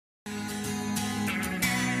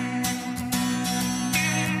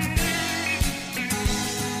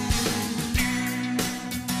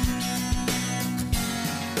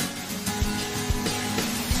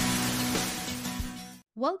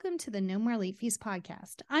Welcome to the No More Late Fees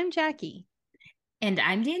podcast. I'm Jackie. And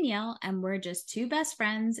I'm Danielle, and we're just two best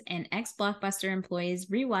friends and ex-Blockbuster employees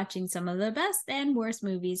rewatching some of the best and worst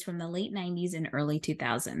movies from the late 90s and early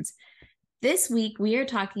 2000s. This week, we are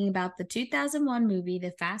talking about the 2001 movie,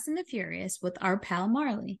 The Fast and the Furious, with our pal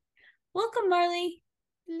Marley. Welcome, Marley.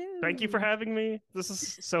 Hello. Thank you for having me. This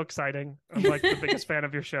is so exciting. I'm like the biggest fan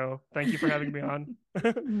of your show. Thank you for having me on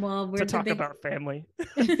Well, to talk about family.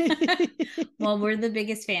 Well, we're the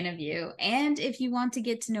biggest fan of you. And if you want to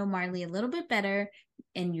get to know Marley a little bit better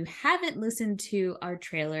and you haven't listened to our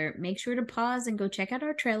trailer, make sure to pause and go check out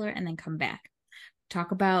our trailer and then come back.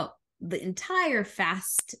 Talk about the entire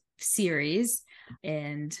Fast series.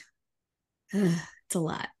 And it's a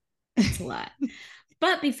lot. It's a lot.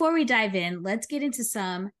 But before we dive in, let's get into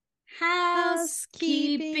some housekeeping.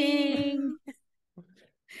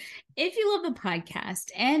 If you love the podcast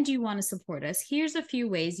and you want to support us, here's a few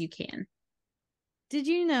ways you can. Did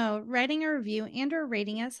you know writing a review and or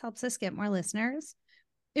rating us helps us get more listeners?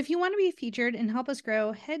 If you want to be featured and help us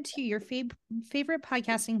grow, head to your favorite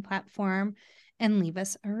podcasting platform and leave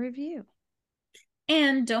us a review.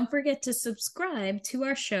 And don't forget to subscribe to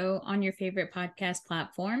our show on your favorite podcast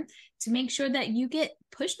platform to make sure that you get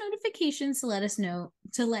push notifications to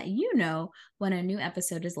let you know when a new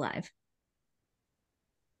episode is live.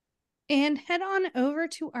 And head on over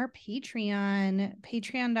to our Patreon,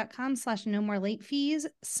 patreon.com/no more late fees.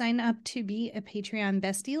 Sign up to be a Patreon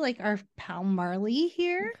bestie like our pal Marley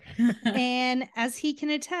here. And as he can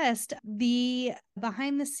attest, the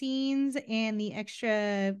behind the scenes and the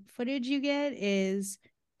extra footage you get is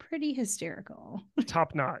pretty hysterical.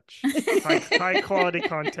 Top notch. High quality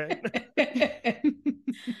content.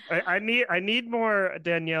 I need more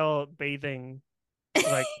Danielle bathing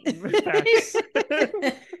like facts.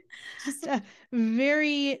 Just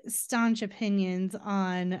very staunch opinions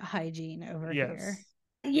on hygiene over here.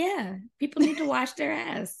 Yeah, people need to wash their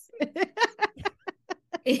ass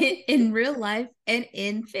in real life and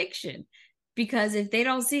in fiction, because if they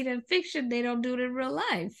don't see it in fiction, they don't do it in real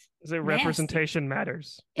life. Is it representation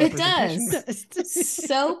matters? It does.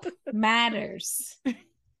 Soap matters.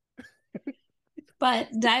 But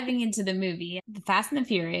diving into the movie, The Fast and the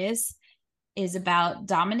Furious is about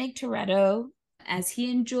Dominic Toretto as he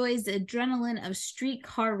enjoys the adrenaline of street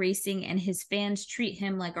car racing and his fans treat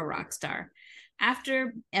him like a rock star.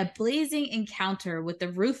 After a blazing encounter with the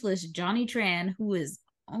ruthless Johnny Tran, who is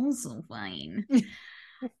also fine,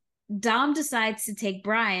 Dom decides to take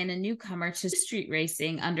Brian, a newcomer to street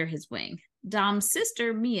racing, under his wing. Dom's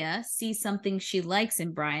sister, Mia, sees something she likes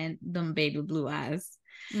in Brian, them baby blue eyes.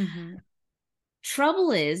 Mm-hmm.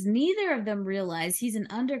 Trouble is, neither of them realize he's an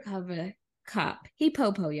undercover cop. He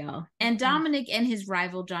popo, y'all. And Dominic and his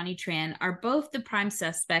rival Johnny Tran are both the prime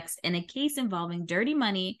suspects in a case involving dirty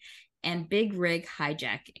money and big rig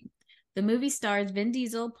hijacking. The movie stars Vin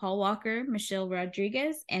Diesel, Paul Walker, Michelle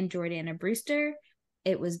Rodriguez, and Jordana Brewster.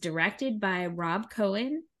 It was directed by Rob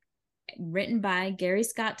Cohen, written by Gary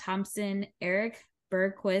Scott Thompson, Eric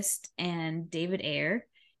Bergquist, and David Ayer.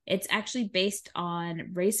 It's actually based on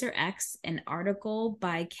Racer X, an article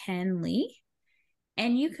by Ken Lee.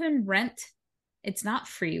 And you can rent, it's not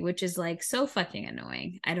free, which is like so fucking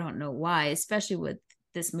annoying. I don't know why, especially with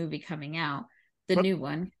this movie coming out, the new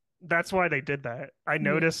one. That's why they did that. I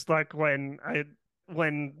noticed like when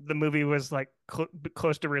the movie was like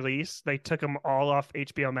close to release, they took them all off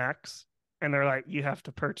HBO Max, and they're like, you have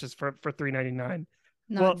to purchase for $3.99.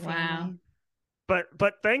 Wow.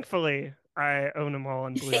 But thankfully, I own them all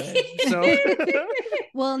on Blu-ray. So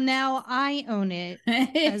well, now I own it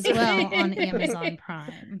as well on Amazon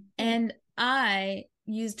Prime. And I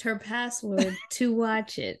used her password to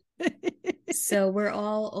watch it. So we're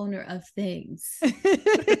all owner of things.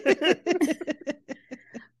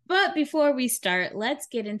 But before we start, let's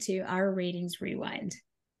get into our ratings rewind.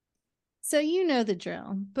 So you know the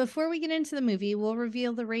drill. Before we get into the movie, we'll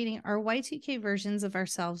reveal the rating our Y2K versions of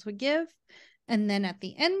ourselves would give. And then at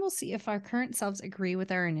the end, we'll see if our current selves agree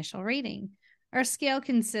with our initial rating. Our scale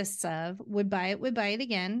consists of would buy it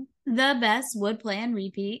again. The best, would play and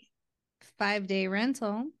repeat. 5-day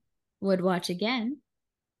rental. Would watch again.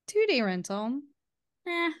 2-day rental.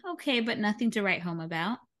 Okay, but nothing to write home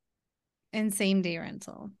about. And same-day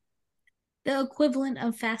rental. The equivalent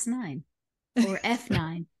of Fast 9 or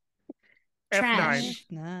F9. Trash.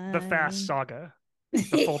 F9. The Fast Saga. The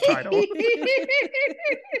full title.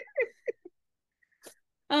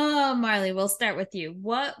 Oh, Marley, we'll start with you.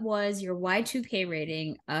 What was your Y2K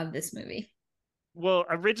rating of this movie? Well,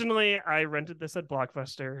 originally I rented this at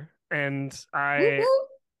Blockbuster, and I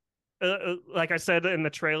like I said in the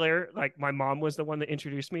trailer, like my mom was the one that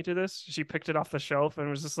introduced me to this. She picked it off the shelf and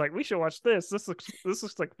was just like, "We should watch this. This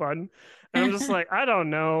looks like fun." And I'm just like, I don't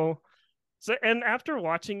know. So, and after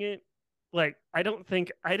watching it, like I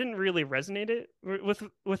didn't really resonate it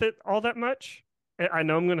with it all that much. I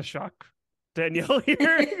know I'm gonna shock Danielle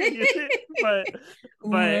here, but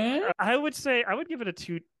What? I would say I would give it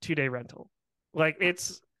a two-day rental. Like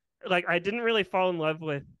it's like I didn't really fall in love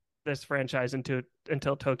with this franchise until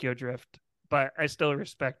Tokyo Drift, but I still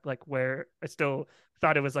respect like where I still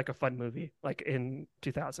thought it was like a fun movie, like in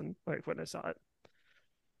 2000, like when I saw it.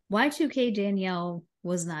 Y2K Danielle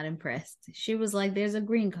was not impressed. She was like, there's a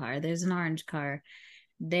green car, there's an orange car.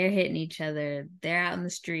 They're hitting each other. They're out in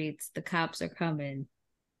the streets. The cops are coming.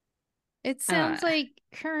 It sounds like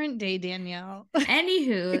current day Danielle.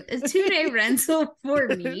 Anywho, a 2-day rental for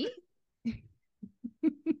me.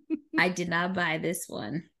 I did not buy this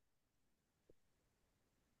one.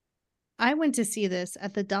 I went to see this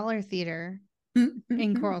at the Dollar Theater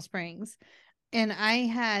in Coral Springs, and I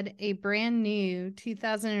had a brand new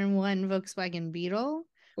 2001 Volkswagen Beetle,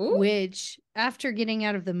 Ooh. which after getting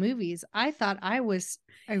out of the movies, I thought I was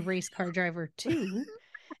a race car driver too,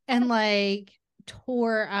 and like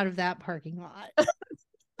tore out of that parking lot.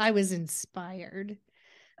 I was inspired.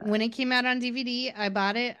 When it came out on DVD, I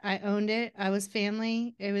bought it. I owned it. I was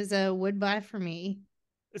family. It was a would buy for me.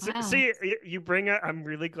 Wow. See, you bring it. I'm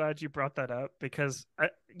really glad you brought that up because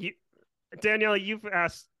Danielle, you've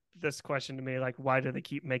asked this question to me, like, why do they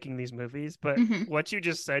keep making these movies? But what you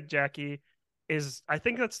just said, Jackie, is I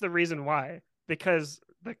think that's the reason why. Because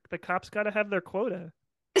the cops got to have their quota.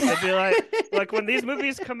 They'd be like when these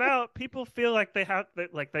movies come out, people feel like they have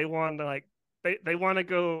like they want to like they want to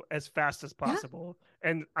go as fast as possible.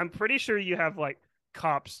 Yeah. And I'm pretty sure you have like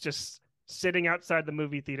cops just sitting outside the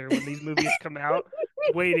movie theater when these movies come out,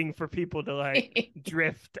 waiting for people to like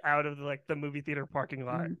drift out of like the movie theater parking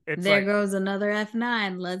lot. It's there goes another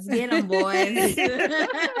F9. Let's get them, boys.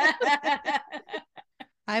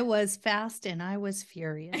 I was fast and I was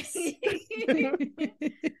furious.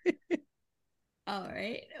 All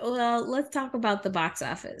right. Well, let's talk about the box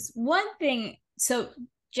office. One thing, so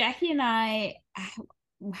Jackie and I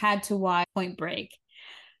had to watch Point Break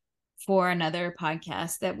for another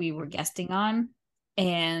podcast that we were guesting on.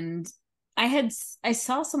 And I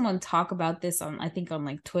saw someone talk about this on, I think on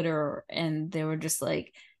like Twitter, and they were just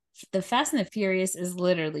like, the Fast and the Furious is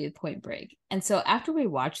literally a Point Break. And so after we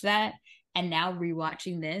watched that and now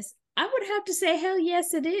rewatching this, I would have to say, hell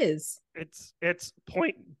yes, it is. It's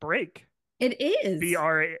Point Break. It is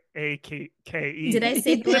BRAKE. Did I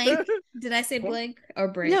say blank? Did I say blank or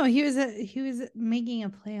break? No, he was making a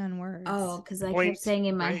play on words. Oh, because I kept saying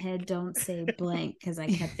in my head, "Don't say blank," because I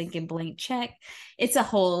kept thinking blank check. It's a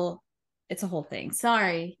whole thing.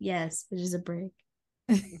 Sorry. Yes, it is a break.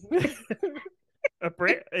 A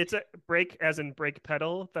break. It's a break, as in brake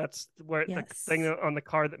pedal. That's where the thing on the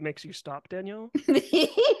car that makes you stop, Danielle.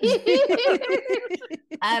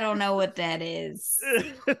 I don't know what that is.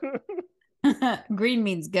 Green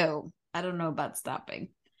means go. I don't know about stopping.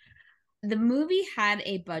 The movie had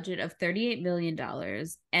a budget of $38 million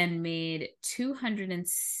and made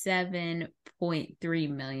 $207.3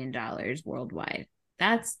 million worldwide.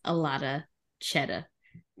 That's a lot of cheddar.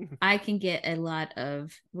 I can get a lot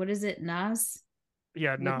of, what is it, Nas?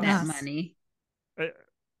 Yeah, Nas. That money.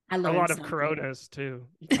 A lot of Coronas too.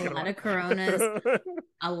 A lot of Coronas.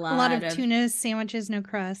 A lot of tuna sandwiches, no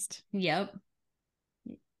crust. Yep.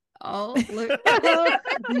 Oh, look.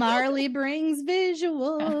 Marley brings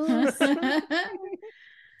visuals.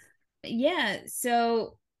 Yeah.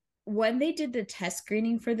 So when they did the test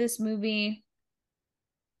screening for this movie,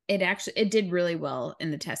 it did really well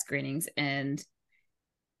in the test screenings, and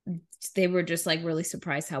they were just like really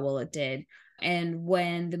surprised how well it did. And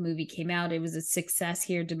when the movie came out, it was a success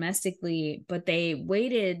here domestically, but they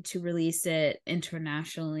waited to release it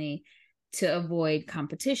internationally to avoid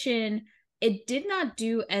competition. It did not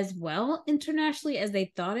do as well internationally as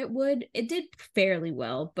they thought it would. It did fairly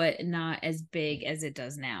well, but not as big as it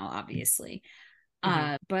does now, obviously.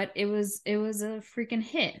 But it was a freaking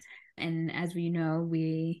hit. And as we know,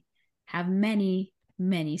 we have many,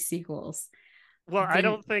 many sequels. Well, I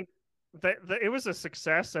don't think that it was a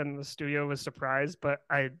success and the studio was surprised, but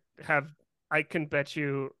I can bet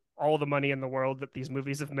you all the money in the world that these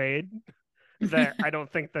movies have made that I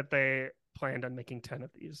don't think that they planned on making 10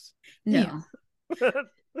 of these. No.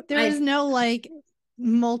 There is no like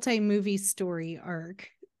multi-movie story arc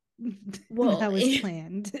that was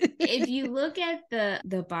planned. If you look at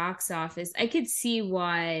the box office, I could see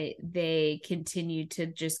why they continue to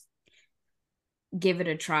just give it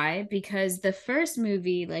a try, because the first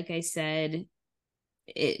movie, like I said,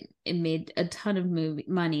 it made a ton of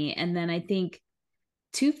money. And then I think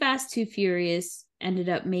Too Fast, Too Furious ended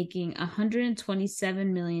up making $127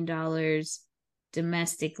 million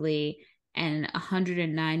domestically and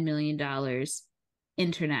 $109 million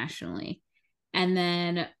internationally. And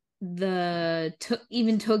then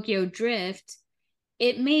even Tokyo Drift,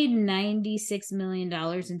 it made $96 million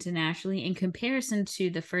internationally in comparison to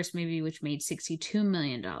the first movie, which made $62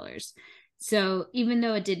 million. So even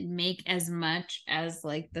though it didn't make as much as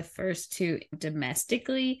like the first two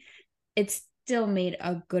domestically, it still made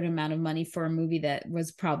a good amount of money for a movie that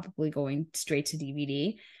was probably going straight to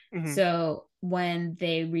DVD. Mhm. So when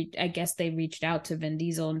I guess they reached out to Vin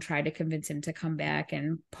Diesel and tried to convince him to come back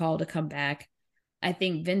and Paul to come back. I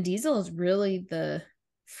think Vin Diesel is really the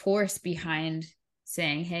force behind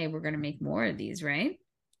saying, hey, we're going to make more of these, right?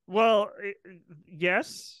 Well,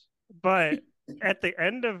 yes, but at the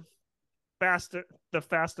end of Fast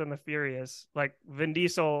and the Furious, like Vin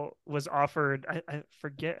Diesel was offered, I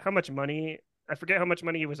forget how much money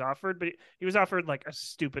he was offered, but he was offered like a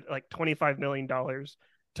stupid like $25 million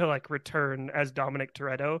to like return as Dominic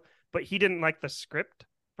Toretto, but he didn't like the script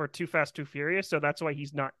for Too Fast, Too Furious, so that's why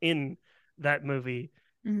he's not in that movie.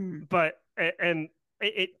 Mm-hmm. But and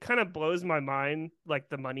it kind of blows my mind, like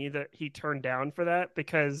the money that he turned down for that,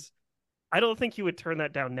 because I don't think he would turn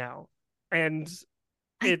that down now. And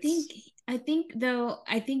I think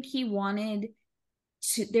he wanted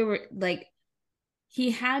to, there were like, he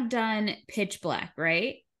had done Pitch Black,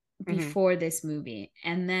 right? Before this movie.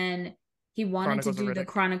 And then he wanted to do the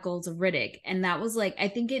Chronicles of Riddick. And that was like, I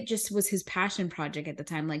think it just was his passion project at the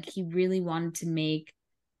time. Like he really wanted to make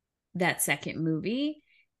that second movie.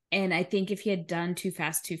 And I think if he had done Too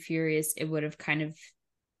Fast, Too Furious, it would have kind of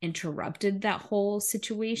interrupted that whole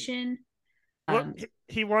situation. Well,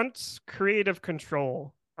 he wants creative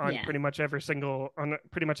control on pretty much every single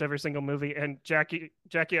movie. And Jackie,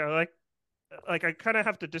 I I kind of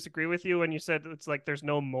have to disagree with you when you said it's like there's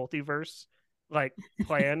no multiverse like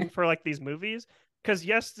plan for like these movies. Because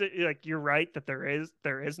yes, like you're right that there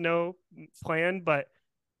is no plan, but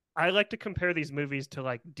I like to compare these movies to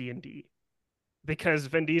like D&D. Because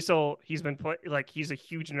Vin Diesel, he's been he's a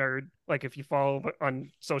huge nerd. Like if you follow on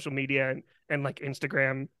social media and like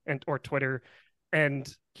Instagram or Twitter,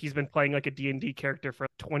 and he's been playing like a D&D character for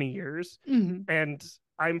 20 years. Mm-hmm. And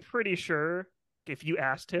I'm pretty sure if you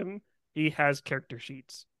asked him, he has character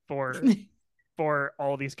sheets for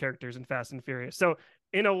all these characters in Fast and Furious. So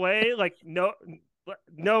in a way, like no,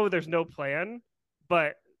 there's no plan,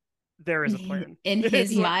 but there is a plan in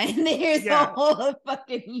his mind. There's a whole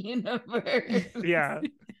fucking universe. Yeah,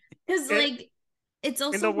 because like it's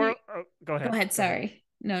also in the world. Go ahead. Go ahead. Sorry.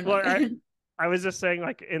 No. Well, I was just saying,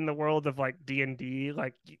 like in the world of like D&D,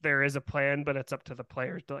 like there is a plan, but it's up to the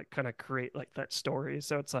players to like kind of create like that story.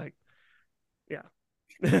 So it's like, yeah,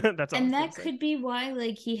 that's all. And that could be why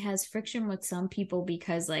like he has friction with some people,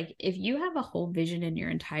 because like if you have a whole vision in your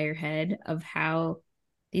entire head of how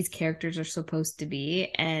these characters are supposed to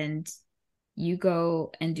be and you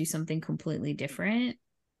go and do something completely different,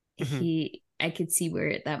 I could see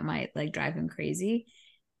where that might like drive him crazy.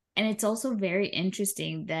 And it's also very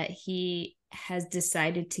interesting that he has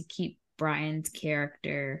decided to keep Brian's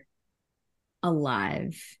character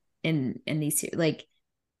alive in these, like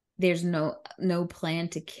there's no plan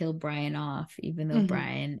to kill Brian off, even though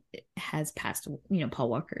Brian has passed, Paul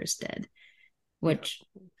Walker is dead, which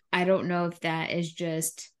I don't know if that is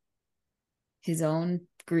just his own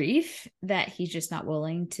grief that he's just not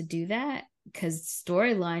willing to do that, because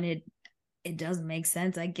storyline it doesn't make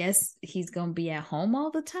sense. I guess he's gonna be at home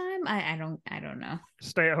all the time. I don't know.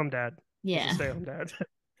 Stay at home dad. Yeah. Stay at home dad.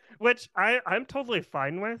 Which I'm totally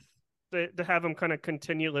fine with, to have him kind of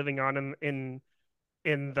continue living on in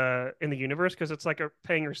the universe, because it's like a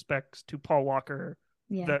paying respects to Paul Walker,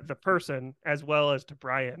 the person, as well as to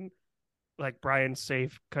Brian. Like Brian's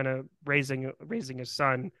safe, kind of raising his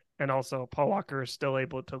son, and also Paul Walker is still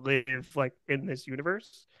able to live like in this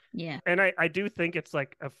universe. Yeah. And I do think it's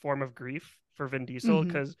like a form of grief for Vin Diesel,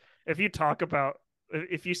 because if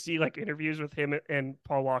you see like interviews with him and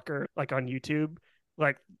Paul Walker like on YouTube,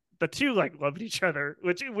 like the two like loved each other,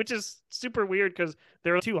 which is super weird because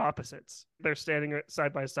they're two opposites. They're standing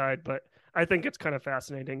side by side, but I think it's kind of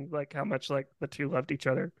fascinating like how much like the two loved each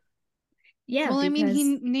other. Yeah. Well, I mean,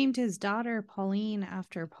 he named his daughter Pauline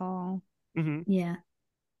after Paul. Yeah.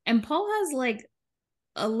 And Paul has like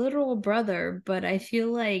a literal brother, but I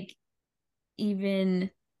feel like even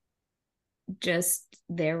just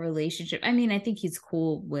their relationship, I mean, I think he's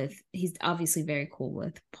obviously very cool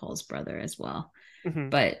with Paul's brother as well.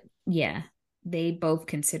 But yeah, they both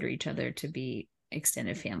consider each other to be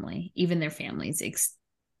extended family. Even their families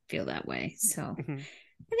feel that way. So Mhm.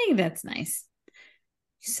 I think that's nice.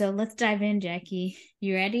 So let's dive in, Jackie.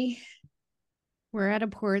 You ready? We're at a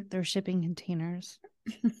port. They're shipping containers.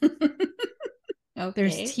 Okay.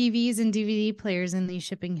 There's TVs and DVD players in these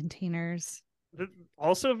shipping containers.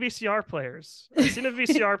 Also VCR players. I've seen a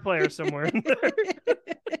VCR player somewhere in there.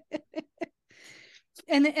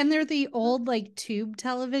 And they're the old like tube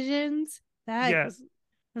televisions. That Yes.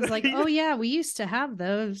 I was like, oh yeah, we used to have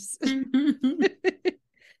those.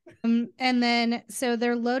 And then so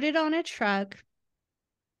they're loaded on a truck,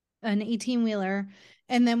 an 18-wheeler,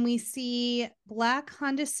 and then we see black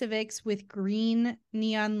Honda Civics with green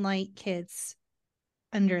neon light kits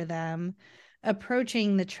under them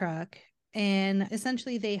approaching the truck, and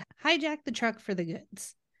essentially they hijack the truck for the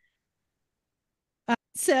goods.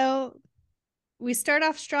 So we start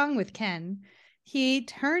off strong with Ken. He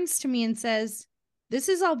turns to me and says, "This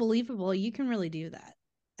is all believable. You can really do that."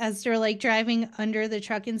 As they're like driving under the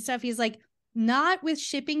truck and stuff, he's like, "Not with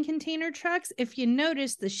shipping container trucks. If you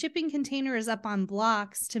notice, the shipping container is up on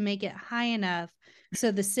blocks to make it high enough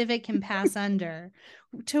so the Civic can pass under."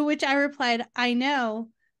 To which I replied, "I know.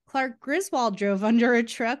 Clark Griswold drove under a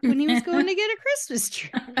truck when he was going to get a Christmas tree."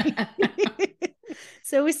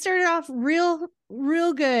 So we started off real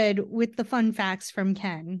good with the fun facts from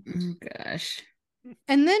Ken. Oh, gosh.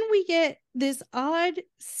 And then we get this odd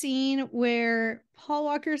scene where Paul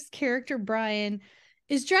Walker's character, Brian,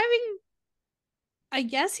 is driving. I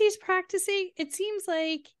guess he's practicing. It seems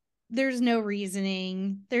like there's no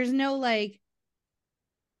reasoning. There's no like,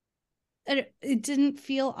 it didn't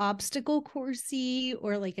feel obstacle coursey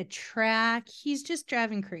or like a track. He's just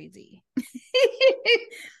driving crazy.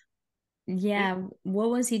 Yeah,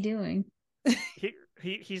 what was he doing?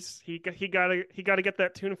 He gotta get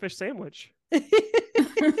that tuna fish sandwich.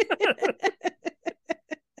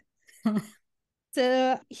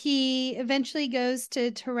 So he eventually goes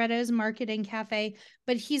to Toretto's Market and Cafe,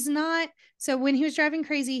 but he's not. So when he was driving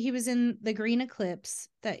crazy, he was in the green Eclipse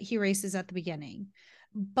that he races at the beginning.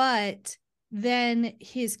 But then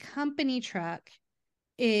his company truck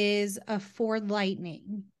is a Ford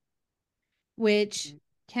Lightning, which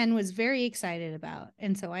Ken was very excited about.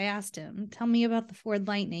 And so I asked him, "Tell me about the Ford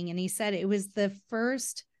Lightning." And he said it was the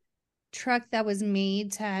first truck that was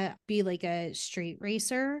made to be like a street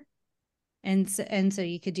racer. And so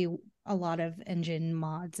you could do a lot of engine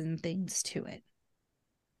mods and things to it.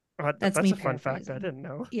 That's a fun fact I didn't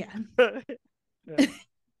know. Yeah. Yeah.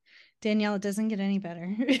 Danielle, it doesn't get any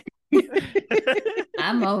better.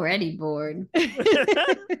 I'm already bored.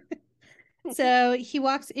 So he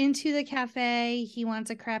walks into the cafe. He wants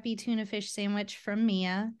a crappy tuna fish sandwich from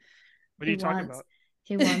Mia. What are you talking about?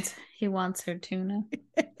 He wants her tuna.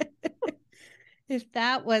 If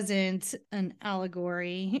that wasn't an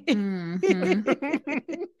allegory.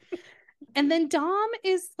 Mm-hmm. And then Dom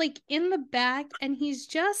is like in the back and he's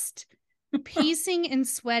just pacing and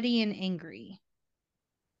sweaty and angry.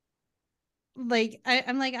 Like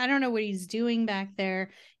I'm like, I don't know what he's doing back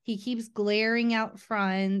there. He keeps glaring out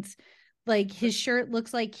front. Like his shirt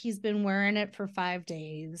looks like he's been wearing it for 5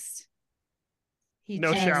 days.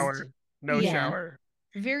 No shower. No shower.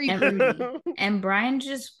 Very broody. And Brian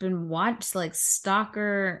just been watched like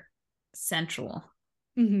Stalker Central.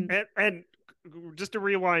 Mm-hmm. And just to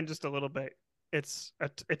rewind just a little bit, it's a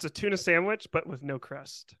tuna sandwich but with no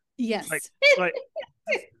crust. Yes. Like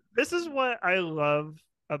this is what I love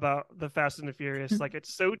about the Fast and the Furious. Like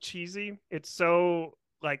it's so cheesy. It's so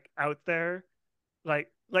like out there. Like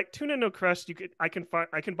tuna no crust. I can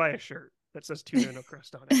buy a shirt that says tuna no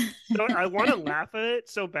crust on it. So I want to laugh at it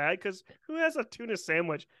so bad because who has a tuna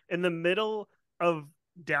sandwich in the middle of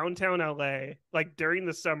downtown LA like during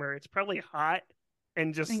the summer? It's probably hot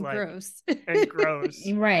and just like gross. And gross.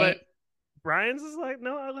 Right. But Brian's is like,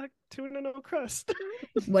 no, I like tuna no crust.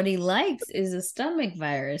 What he likes is a stomach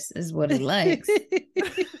virus, is what he likes.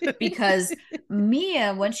 Because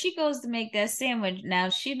Mia, when she goes to make that sandwich, now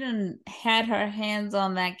she done had her hands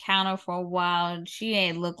on that counter for a while and she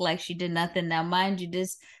ain't look like she did nothing. Now, mind you,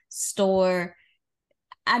 this store,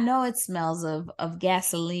 I know it smells of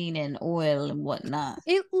gasoline and oil and whatnot.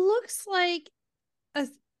 It looks like a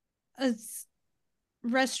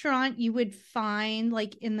restaurant you would find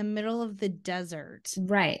like in the middle of the desert.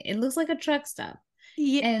 Right. It looks like a truck stop.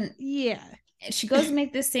 Yeah. And yeah. She goes to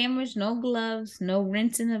make this sandwich, no gloves, no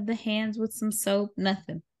rinsing of the hands with some soap,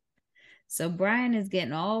 nothing. So Brian is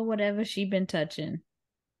getting all whatever she been touching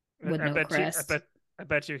with no crust. I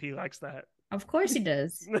bet you he likes that. Of course he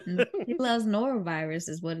does. He loves norovirus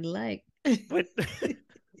is what he like.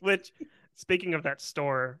 Which, speaking of that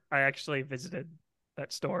store, I actually visited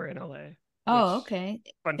that store in LA. Oh, okay.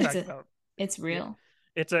 Fun fact about it's real.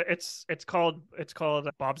 It's called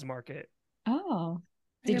Bob's Market. Oh,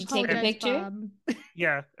 I did you take a apologize, picture? Bob.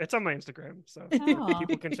 Yeah, it's on my Instagram, so Oh,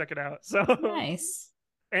 people can check it out. So nice.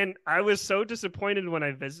 and I was so disappointed when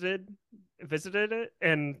I visited it,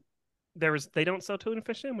 and they don't sell tuna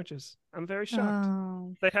fish sandwiches. I'm very shocked.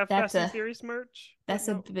 Oh, They have That's Fast and a Furious merch. that's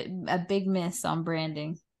a, a big miss on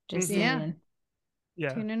branding. Just Mhm. Yeah. saying.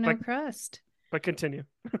 Yeah, tuna no crust. but continue.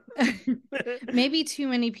 Maybe too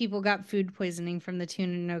many people got food poisoning from the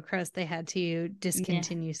tuna no crust. They had to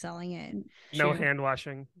discontinue selling it. No True. hand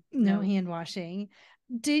washing. No No. hand washing.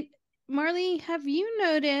 Did Marley, have you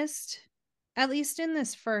noticed, at least in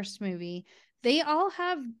this first movie, they all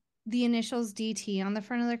have the initials DT on the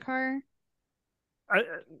front of their car?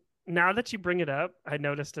 Now that you bring it up, I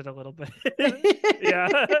noticed it a little bit. Yeah.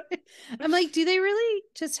 I'm like, do they really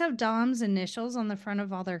just have Dom's initials on the front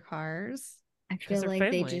of all their cars? I 'Cause feel they're like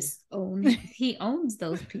they family. just he owns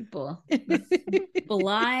those people. The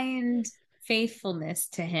blind faithfulness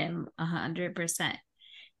to him 100%.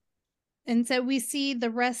 And so we see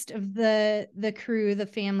the rest of the crew, the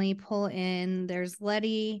family pull in. There's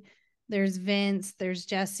Letty, there's Vince, there's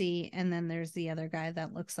Jesse, and then there's the other guy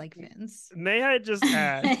that looks like Vince. May I just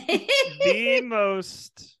add the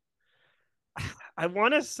most, I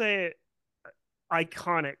want to say,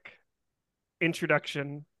 iconic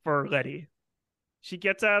introduction for Letty. She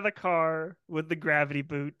gets out of the car with the gravity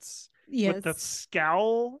boots, with the Yes.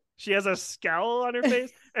 scowl. She has a scowl on her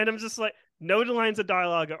face, and I'm just like, no lines of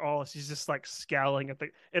dialogue at all. She's just like scowling at the.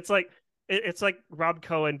 It's like Rob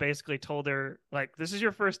Cohen basically told her, like, this is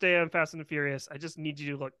your first day on Fast and the Furious. I just need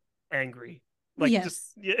you to look angry. Like, Yes.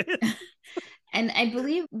 just yeah. And I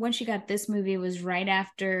believe when she got this movie, it was right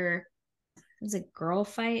after, was it Girl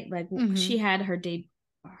Fight? Like Mhm. she had her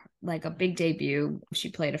like a big debut.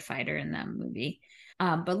 She played a fighter in that movie.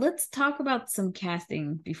 But let's talk about some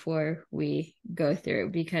casting before we go through,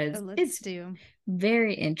 because it's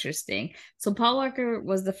very interesting. So Paul Walker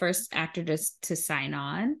was the first actor to sign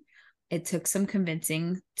on. It took some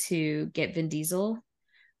convincing to get Vin Diesel,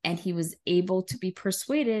 and he was able to be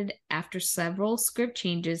persuaded after several script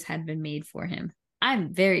changes had been made for him.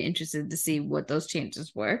 I'm very interested to see what those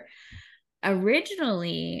changes were.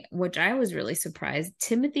 Originally, which I was really surprised,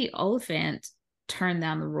 Timothy Olyphant turned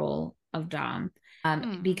down the role of Dom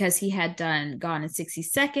because he had done Gone in 60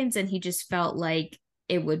 Seconds, and he just felt like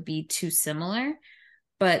it would be too similar.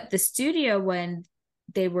 But the studio, when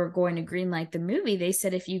they were going to greenlight the movie, they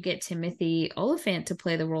said, if you get Timothy Olyphant to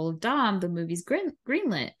play the role of Dom, the movie's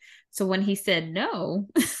greenlit. So when he said no,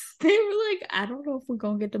 they were like, I don't know if we're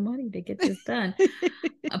going to get the money to get this done.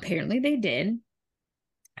 Apparently they did.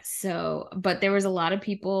 So, but there was a lot of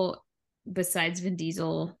people besides Vin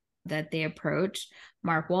Diesel that they approached.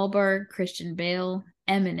 Mark Wahlberg, Christian Bale,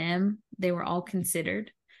 Eminem, they were all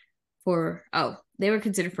considered for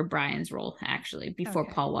Brian's role, actually, before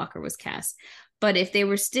Paul Walker was cast. But if they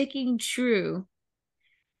were sticking true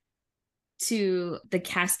to the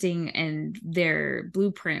casting and their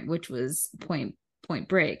blueprint, which was Point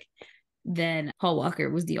Break, then Paul Walker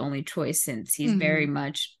was the only choice, since he's very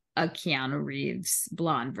much a Keanu Reeves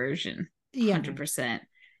blonde version. 100%.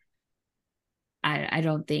 I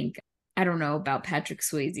don't know about Patrick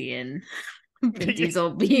Swayze and Vin Diesel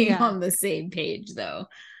being on the same page, though.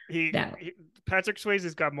 Patrick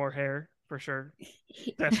Swayze's got more hair for sure.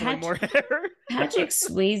 Definitely more hair. Patrick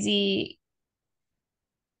Swayze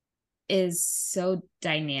is so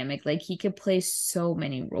dynamic. Like, he could play so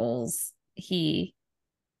many roles. He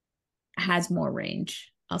has more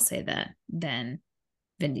range, I'll say that, than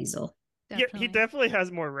Vin Diesel. Definitely. Yeah, he definitely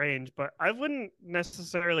has more range, but I wouldn't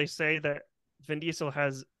necessarily say that Vin Diesel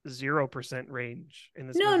has 0% range in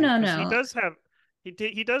this movie. No. He does have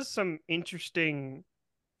he does some interesting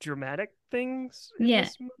dramatic things in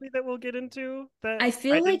this movie that we'll get into. That I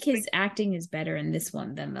feel like his acting is better in this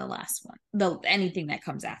one than the last one. Anything that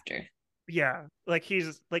comes after. Yeah, like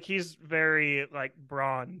he's very like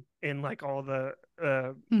Braun in like all the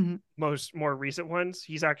more recent ones.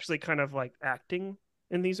 He's actually kind of like acting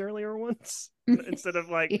in these earlier ones instead of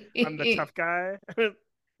like, I'm the tough guy.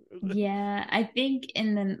 Yeah, I think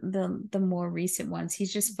in the more recent ones,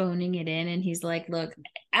 he's just phoning it in, and he's like, look,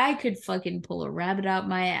 I could fucking pull a rabbit out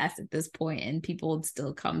my ass at this point and people would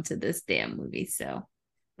still come to this damn movie. So,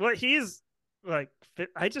 well, he's like,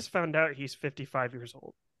 I just found out he's 55 years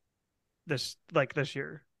old this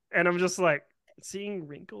year, and I'm just like, seeing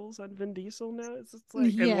wrinkles on Vin Diesel now. It's just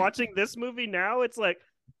like, and watching this movie now, it's like,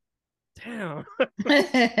 damn,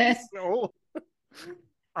 he's old.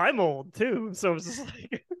 I'm old too, so it's just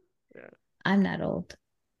like, yeah. I'm not old.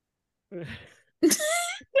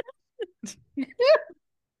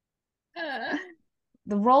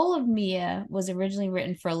 the role of Mia was originally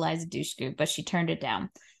written for Eliza Dushku, but she turned it down.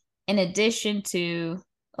 In addition to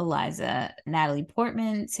Eliza, Natalie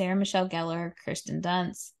Portman, Sarah Michelle Gellar, Kirsten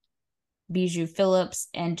Dunst, Bijou Phillips,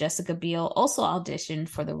 and Jessica Biel also auditioned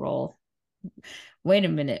for the role. Wait a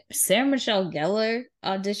minute. Sarah Michelle Gellar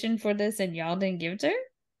auditioned for this and y'all didn't give it to her?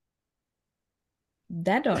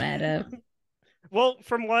 That don't add up. Well,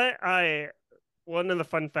 from one of the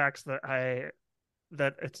fun facts that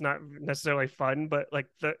it's not necessarily fun, but like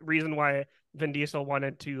the reason why Vin Diesel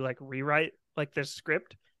wanted to like rewrite like this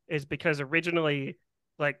script is because originally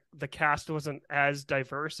like the cast wasn't as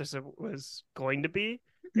diverse as it was going to be.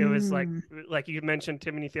 It was like you mentioned,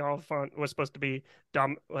 Timothy Olyphant was supposed to be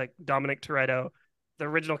Dominic Toretto. The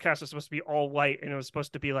original cast was supposed to be all white, and it was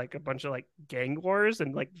supposed to be like a bunch of like gang wars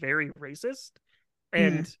and like very racist.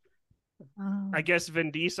 And I guess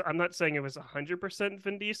Vin Diesel, I'm not saying it was 100%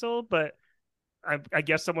 Vin Diesel, but I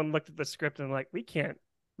guess someone looked at the script and like, we can't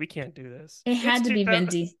do this. It had to be Vin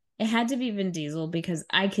Diesel. It had to be Vin Diesel because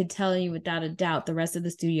I could tell you without a doubt the rest of the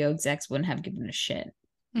studio execs wouldn't have given a shit.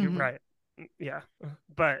 You're right. Yeah.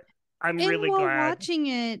 But I'm really glad watching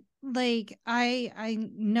it, like I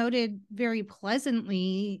noted very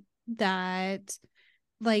pleasantly that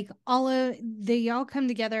like they all come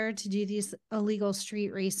together to do these illegal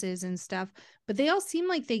street races and stuff, but they all seem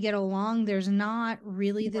like they get along. There's not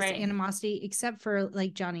really this animosity except for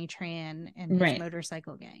like Johnny Tran and his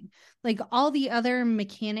motorcycle gang. Like all the other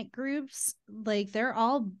mechanic groups, like they're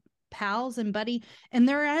all pals and buddy. And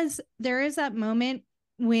there is that moment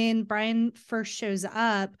when Brian first shows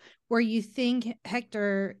up where you think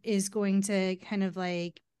Hector is going to kind of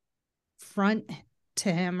like front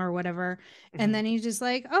to him or whatever, and then he's just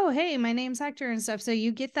like, oh hey, my name's Hector and stuff. So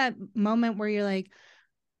you get that moment where you're like,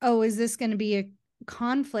 oh, is this going to be a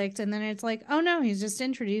conflict? And then it's like, oh no, he's just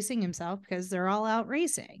introducing himself because they're all out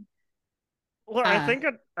racing. Well, I think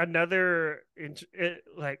another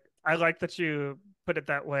like, I like that you put it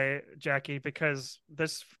that way, Jackie, because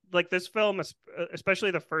this film,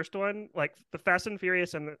 especially the first one, like the Fast and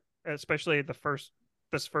Furious, and especially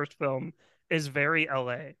this first film is very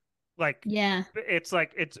LA. Like, yeah, it's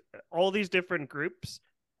like it's all these different groups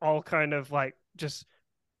all kind of like just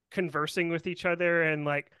conversing with each other, and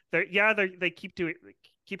like they keep to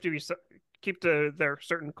their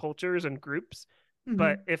certain cultures and groups.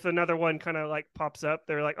 But if another one kind of like pops up,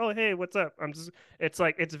 they're like, oh hey, what's up? It's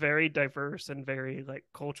like it's very diverse and very like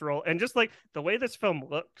cultural, and just like the way this film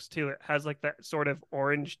looks too, it has like that sort of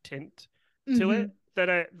orange tint to it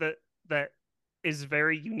that is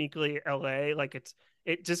very uniquely LA. Like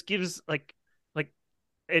it just gives like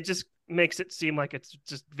it just makes it seem like it's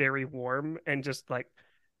just very warm and just like,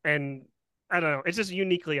 and I don't know, it's just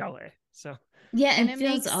uniquely LA. So yeah, and it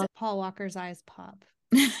makes Paul Walker's eyes pop.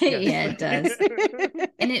 Yeah, it does.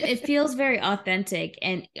 And it feels very authentic.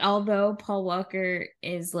 And although Paul Walker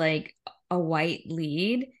is like a white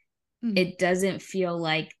lead, it doesn't feel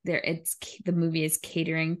like the movie is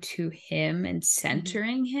catering to him and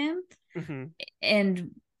centering him.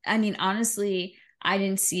 And I mean, honestly, I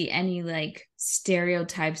didn't see any like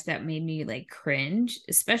stereotypes that made me like cringe,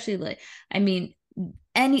 especially like, I mean,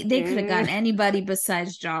 they could have gotten anybody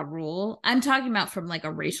besides Ja Rule. I'm talking about from like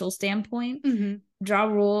a racial standpoint. Ja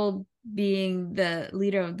Rule being the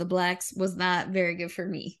leader of the blacks was not very good for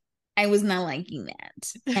me. I was not liking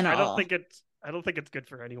that at all. I don't think it's good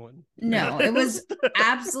for anyone. No, it was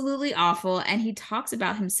absolutely awful. And he talks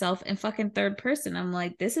about himself in fucking third person. I'm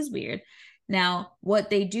like, this is weird. Now, what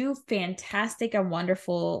they do fantastic and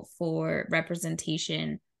wonderful for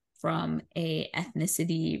representation from a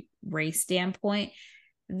ethnicity race standpoint,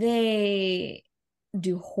 they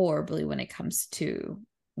do horribly when it comes to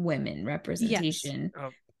women representation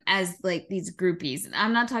as like these groupies. And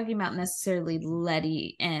I'm not talking about necessarily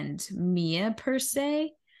Letty and Mia per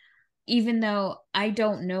se, even though I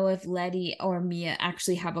don't know if Letty or Mia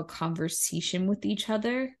actually have a conversation with each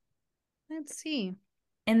other. Let's see.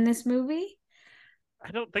 In this movie? I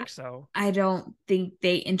don't think so. I don't think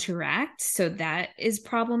they interact, so that is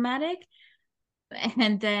problematic.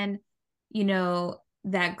 And then, you know,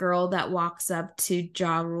 that girl that walks up to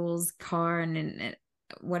Ja Rule's car and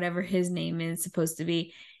whatever his name is supposed to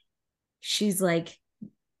be, she's like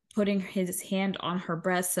putting his hand on her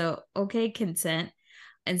breast, so okay, consent,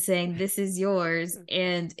 and saying this is yours,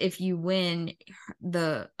 and if you win,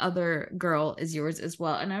 the other girl is yours as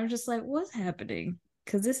well. And I was just like, what's happening?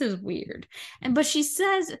 Because this is weird. But she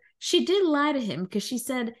says she did lie to him because she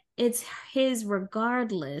said it's his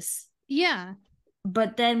regardless. Yeah.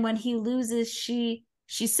 But then when he loses, she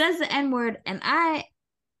says the N-word, and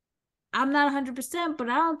I'm not 100%, but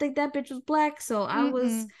I don't think that bitch was black. So I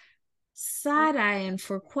was side-eyeing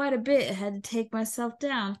for quite a bit. I had to take myself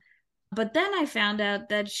down. But then I found out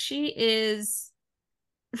that she is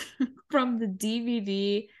from the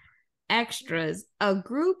DVD extras, a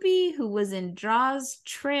groupie who was in Jaw's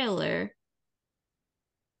trailer.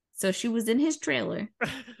 So she was in his trailer.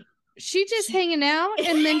 She just hanging out,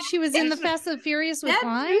 and then she was in the Fast and Furious with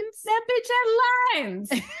lines. That bitch had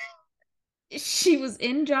lines. She was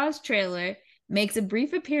in Jaw's trailer, makes a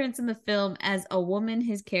brief appearance in the film as a woman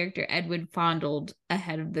his character Edwin fondled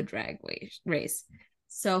ahead of the drag race.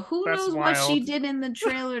 So who knows what she did in the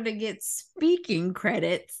trailer to get speaking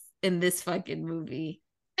credits in this fucking movie.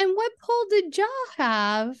 And what pull did Jaw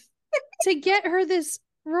have to get her this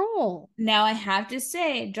role? Now I have to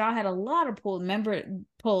say, Jaw had a lot of pull. Remember,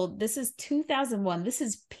 this is 2001. This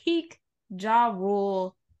is peak Ja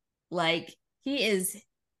Rule. Like, he is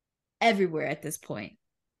everywhere at this point.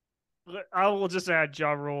 I will just add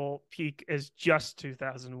Ja Rule peak is just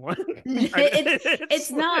 2001.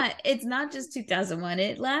 It's not just 2001.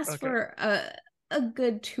 It lasts for a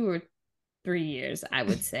good 2 or 3 years, I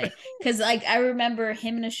would say. Because like I remember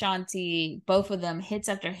him and Ashanti, both of them hits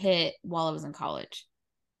after hit while I was in college.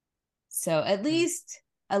 So at least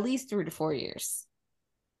 3 to 4 years.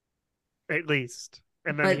 At least.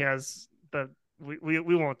 And then he has we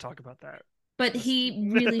won't talk about that. But he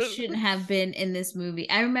really shouldn't have been in this movie.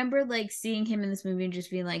 I remember like seeing him in this movie and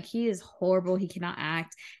just being like, he is horrible. He cannot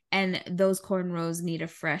act. And those cornrows need a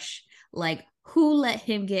fresh, like, who let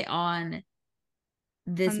him get on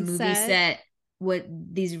this movie set with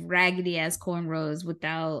these raggedy ass cornrows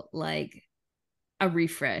without like a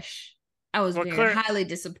refresh? I was very highly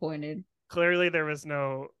disappointed. Clearly there was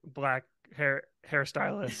no black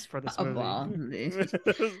hairstylist for this movie. Well,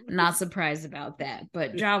 not surprised about that,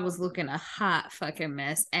 but Ja was looking a hot fucking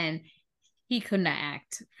mess, and he couldn't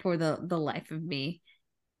act for the life of me.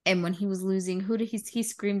 And when he was losing, who did he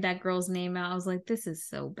screamed that girl's name out? I was like, this is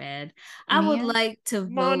so bad. I would like to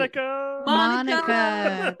vote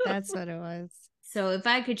Monica. That's what it was. So if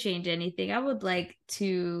I could change anything, I would like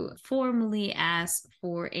to formally ask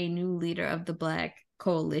for a new leader of the Black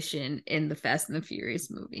Coalition in the Fast and the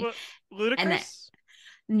Furious movie. Ludacris?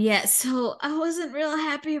 Yeah, so I wasn't real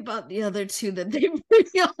happy about the other two that they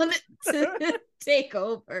bring on to take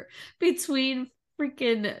over between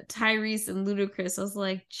freaking Tyrese and Ludacris. I was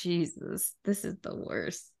like, Jesus, this is the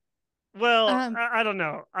worst. Well, I don't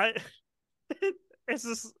know. It's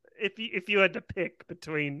just if you had to pick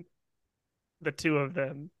between the two of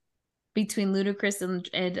them, between Ludacris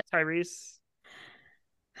and Tyrese.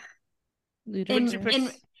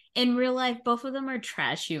 In real life, both of them are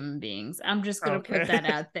trash human beings. I'm just gonna put that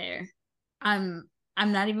out there. I'm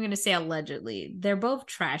not even gonna say allegedly. They're both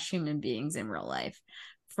trash human beings in real life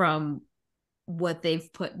from what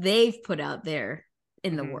they've put out there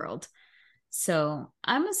in the world. So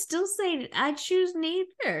I'm gonna still say I choose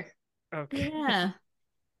neither. Okay.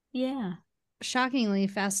 Yeah. Shockingly,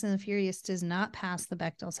 Fast and the Furious does not pass the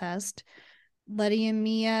Bechdel test.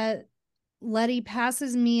 Letty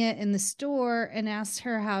passes Mia in the store and asks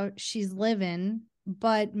her how she's living,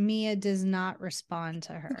 but Mia does not respond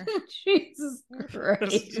to her. Jesus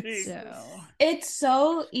Christ. It's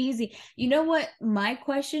so easy. You know what my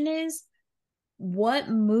question is? What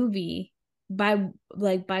movie, by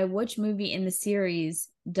which movie in the series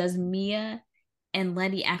does Mia and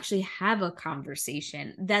Letty actually have a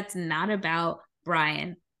conversation that's not about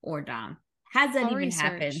Brian or Dom? Has that even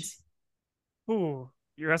happened? Ooh.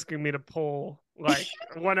 You're asking me to pull like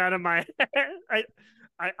one out of my head.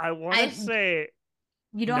 I want to say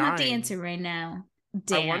you don't 9. Have to answer right now.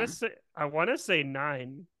 Damn. I want to say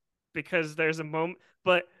 9 because there's a moment,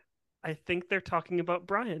 but I think they're talking about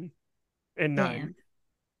Brian in 9.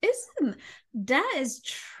 That is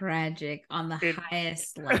tragic on the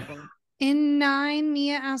highest level. In 9,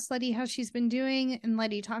 Mia asks Letty how she's been doing, and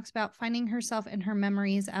Letty talks about finding herself in her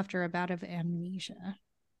memories after a bout of amnesia.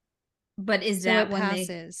 But is that when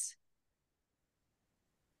passes?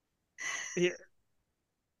 Yeah,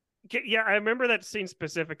 I remember that scene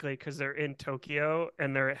specifically because they're in Tokyo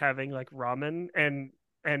and they're having like ramen,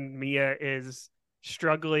 and Mia is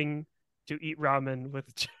struggling to eat ramen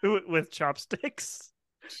with chopsticks.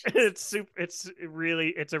 And it's a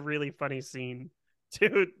really funny scene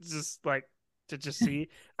to just see.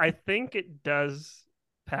 I think it does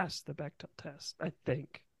pass the Bechdel test. I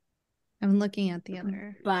think. I'm looking at the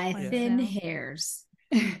other by thin hairs.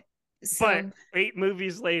 But 8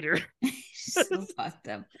 movies later, so fucked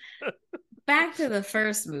up. Back to the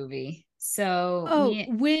first movie. So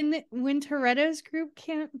when Toretto's group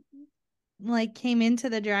came into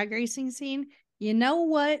the drag racing scene, you know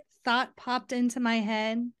what thought popped into my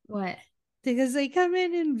head? What? because they come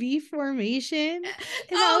in V formation.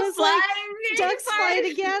 And I was flying like, ducks fly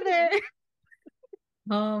together.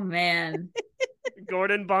 Oh man.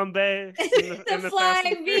 Gordon Bombay in the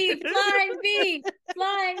flying V, flying V,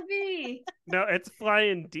 flying V. No, it's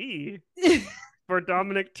flying D for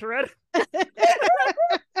Dominic Toretto.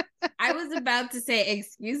 I was about to say,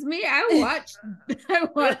 excuse me, I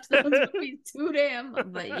watched those movies too damn.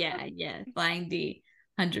 But yeah, flying D,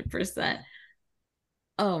 100%.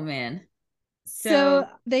 Oh man. So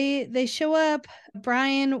they show up.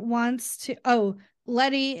 Brian wants to. Oh,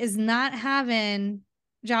 Letty is not having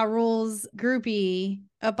Ja Rule's groupie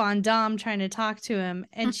up on Dom trying to talk to him,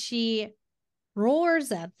 and she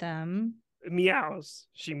roars at them. Meows.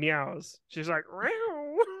 She meows. She's like,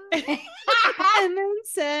 "Row." And then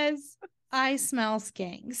says, "I smell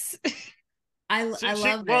skanks." I love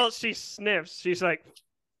it. Well, she sniffs. She's like,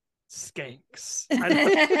 "Skanks."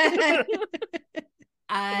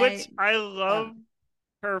 Which I love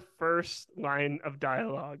her first line of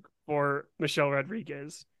dialogue for Michelle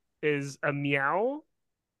Rodriguez is a meow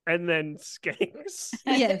and then skanks.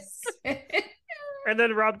 Yes. And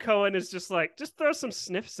then Rob Cohen is just like, just throw some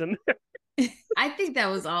sniffs in there. I think that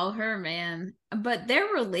was all her, man. But their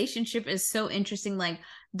relationship is so interesting. Like,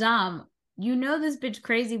 Dom, you know this bitch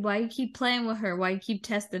crazy. Why you keep playing with her? Why you keep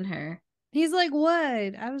testing her? He's like,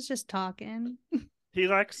 what? I was just talking. He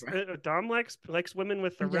likes Dom likes women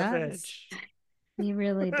with the rough edge. He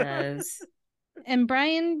really does. And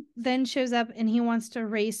Brian then shows up and he wants to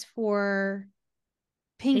race for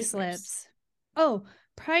pink slips. Oh,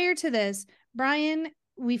 prior to this, Brian,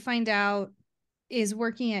 we find out, is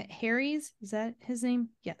working at Harry's. Is that his name?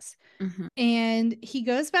 Yes. Mm-hmm. And he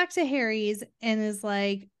goes back to Harry's and is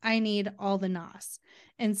like, I need all the NOS.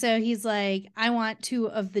 And so he's like, I want 2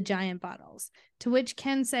 of the giant bottles. To which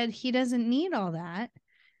Ken said he doesn't need all that.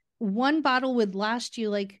 1 bottle would last you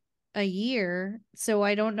like a year. So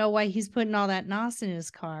I don't know why he's putting all that NOS in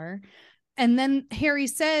his car. And then Harry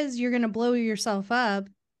says you're going to blow yourself up.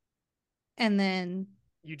 And then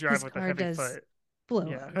you drive with a heavy foot.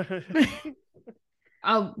 Blow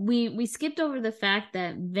up. We skipped over the fact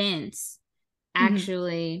that Vince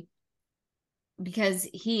actually, because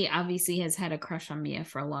he obviously has had a crush on Mia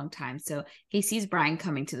for a long time. So he sees Brian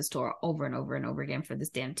coming to the store over and over and over again for this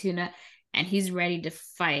damn tuna. And he's ready to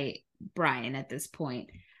fight Brian at this point.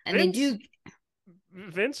 And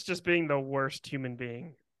Vince just being the worst human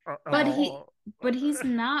being. But he's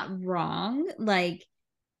not wrong. Like,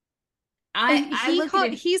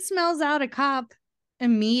 he smells out a cop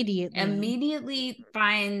immediately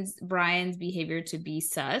finds Brian's behavior to be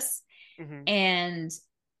sus. Mm-hmm. And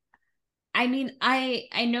I mean, I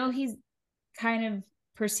know he's kind of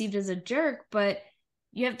perceived as a jerk, but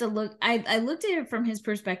you have to look. I looked at it from his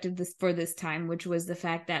perspective for this time, which was the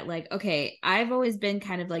fact that, like, okay, I've always been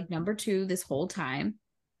kind of like number 2 this whole time,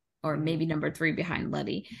 or maybe number 3 behind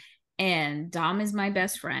Letty, and Dom is my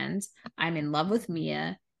best friend. I'm in love with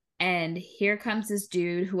Mia, and here comes this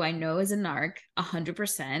dude who I know is a narc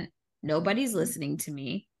 100%. Nobody's listening to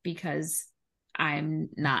me because I'm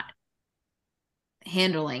not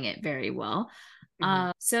handling it very well.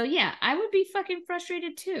 So yeah, I would be fucking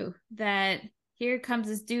frustrated too that here comes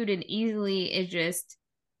this dude and easily is just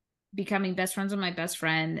becoming best friends with my best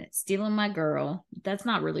friend, stealing my girl. That's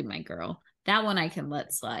not really my girl. That one I can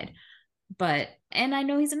let slide. And I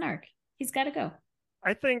know he's a narc. He's got to go.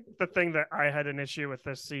 I think the thing that I had an issue with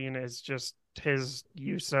this scene is just his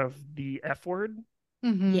use of the F word.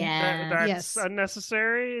 Mm-hmm. Yeah. That's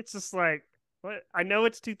unnecessary. It's just like, what? I know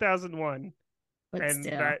it's 2001.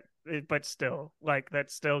 But still, like,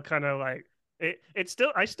 that's still kind of like,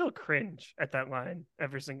 I still cringe at that line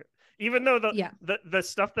every single, even though the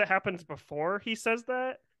stuff that happens before he says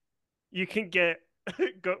that, you can get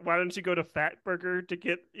why don't you go to Fatburger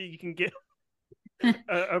you can get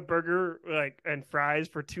a burger like and fries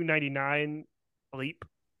for $2.99 bleep.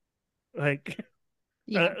 Like,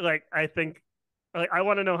 like I think, like, I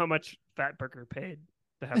want to know how much Fatburger paid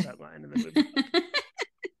to have that line in the movie.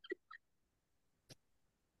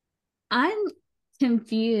 I'm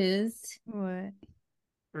confused. What?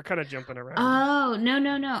 We're kind of jumping around. Oh,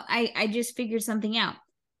 no. I just figured something out.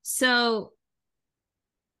 So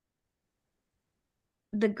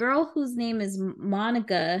the girl whose name is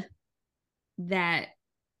Monica that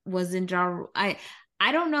was in Ja, I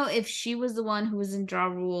don't know if she was the one who was in Ja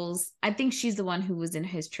Rule's. I think she's the one who was in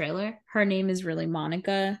his trailer. Her name is really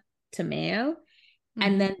Monica Tomeo. Mm-hmm.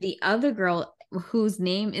 And then the other girl whose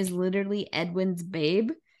name is literally Edwin's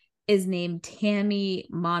babe is named Tammy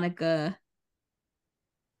Monica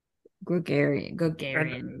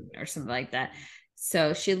Gregorian or something like that.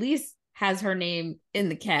 So she at least has her name in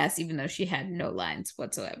the cast, even though she had no lines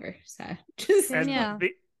whatsoever. So just And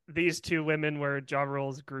these two women were Ja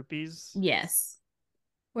Rule's groupies. yes.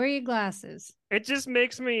 Wear your glasses. It just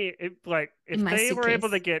makes me like, if they were able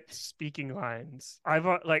to get speaking lines, I've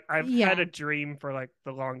had a dream for like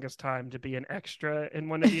the longest time to be an extra in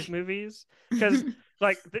one of these movies, because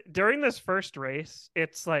like during this first race,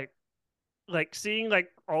 it's like seeing like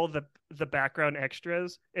all the background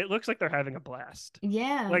extras, it looks like they're having a blast.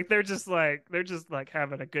 Yeah. Like they're just like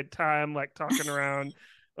having a good time, like talking around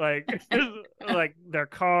like like their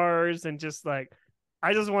cars, and just like,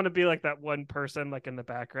 I just want to be like that one person like in the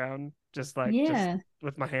background, just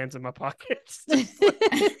with my hands in my pockets.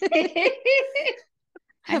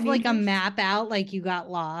 Have like a map out, like you got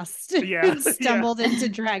lost. Yeah. Stumbled into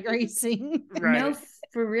drag racing. Right. No,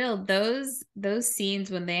 for real. Those scenes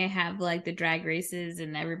when they have like the drag races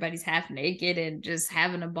and everybody's half naked and just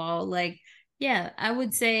having a ball, like, yeah, I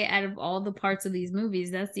would say out of all the parts of these movies,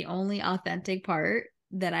 that's the only authentic part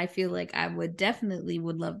that I feel like I would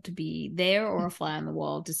love to be there or a fly on the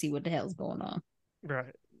wall to see what the hell's going on.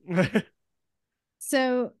 Right.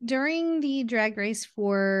 So during the drag race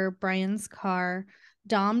for Brian's car,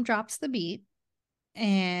 Dom drops the beat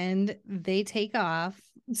and they take off.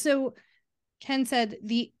 So Ken said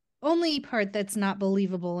the only part that's not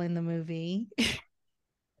believable in the movie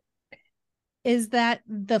is that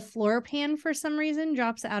the floor pan for some reason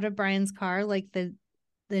drops out of Brian's car, like the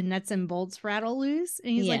nuts and bolts rattle loose.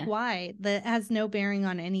 And he's like, why? That has no bearing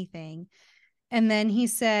on anything. And then he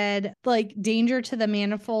said, like, danger to the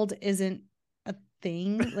manifold isn't a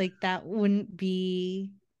thing. Like, that wouldn't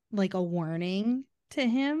be like a warning to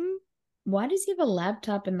him. Why does he have a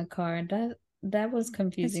laptop in the car? That was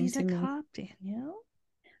confusing to me. He's a cop, Danielle.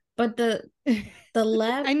 But the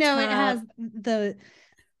laptop, I know it has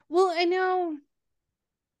I know.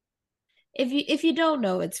 If you don't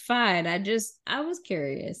know, it's fine. I was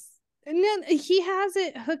curious. No, he has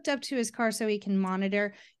it hooked up to his car so he can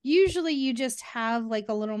monitor. Usually you just have like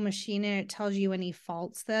a little machine and it tells you any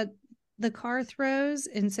faults that the car throws.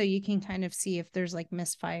 And so you can kind of see if there's like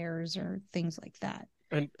misfires or things like that.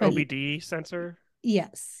 An OBD sensor?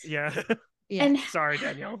 Yes. Yeah. Yeah. And sorry,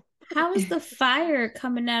 Danielle. How is the fire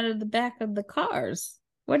coming out of the back of the cars?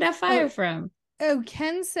 Where'd that fire from? Oh,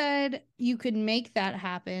 Ken said you could make that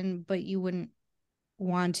happen, but you wouldn't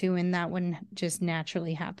want to, and that wouldn't just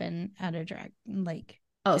naturally happen at a drag. Like,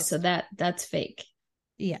 so that's fake.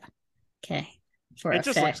 Yeah. Okay. It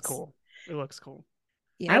just looks cool. It looks cool.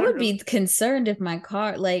 Yeah, I would be concerned if my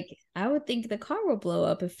car, like, I would think the car will blow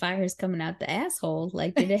up if fire's coming out the asshole.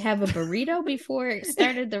 Like, did it have a burrito before it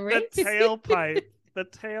started the race? The tailpipe. The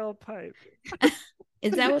tailpipe.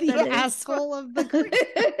 Is that what the that asshole is? Of the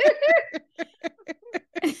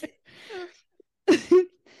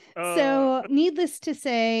So, needless to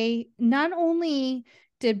say, not only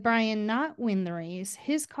did Brian not win the race,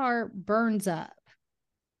 his car burns up.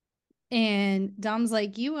 And Dom's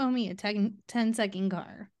like, you owe me a 10-second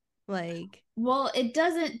car. Like, well, it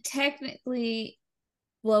doesn't technically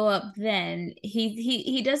blow up then.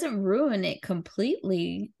 He doesn't ruin it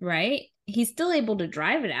completely, right? He's still able to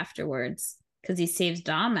drive it afterwards because he saves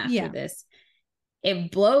Dom after this.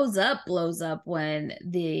 It blows up when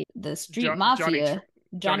the street mafia,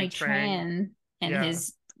 Johnny Tran and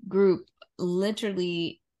his group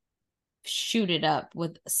literally shoot it up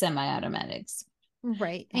with semi-automatics.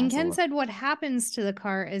 Right. And Ken said what happens to the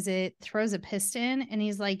car is it throws a piston, and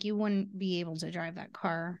he's like, you wouldn't be able to drive that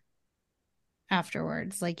car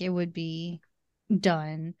afterwards. Like, it would be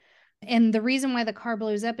done. And the reason why the car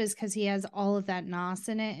blows up is because he has all of that NOS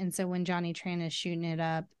in it. And so when Johnny Tran is shooting it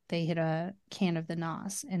up, they hit a can of the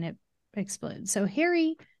NOS and it explodes. So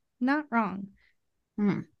Harry, not wrong.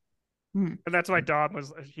 And that's why Dom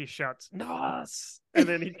he shouts NOS, and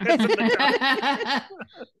then he gets in the car.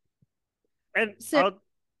 And so,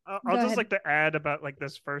 I'll just like to add about like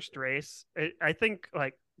this first race. I think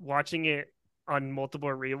like watching it on multiple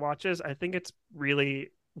rewatches, I think it's really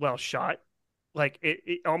well shot. Like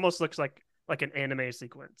it almost looks like an anime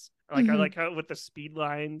sequence. Like I like how with the speed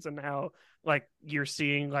lines and how like you're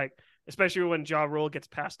seeing like, especially when Ja Rule gets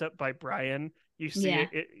passed up by Brian, you see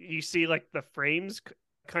you see like the frames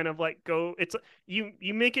kind of like go. It's you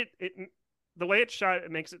make it the way it's shot.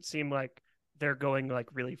 It makes it seem like they're going like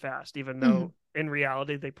really fast, even though in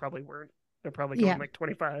reality they probably weren't. They're probably going like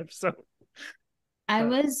 25. So I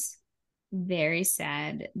was very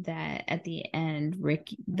sad that at the end,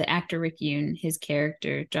 the actor Rick Yoon, his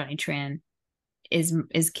character Johnny Tran,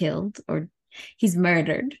 is killed, or he's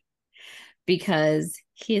murdered, because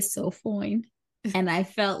he is so fine. And I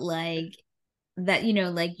felt like that,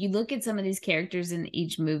 like you look at some of these characters in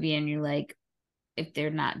each movie and you're like, if they're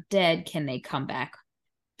not dead, can they come back?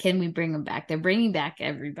 Can we bring them back? They're bringing back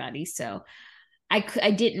everybody. So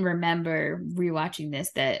I didn't remember rewatching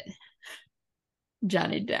this that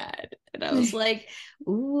Johnny died. And I was like,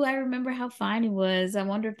 ooh, I remember how fine he was. I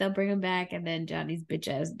wonder if they'll bring him back. And then Johnny's bitch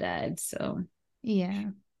ass died. So yeah.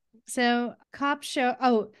 So cops show.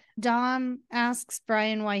 Oh, Dom asks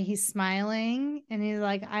Brian why he's smiling, and he's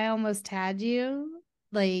like, "I almost had you."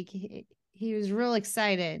 Like he was real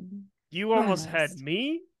excited. You almost had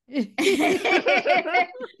me.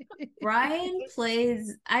 Brian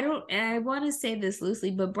plays. I want to say this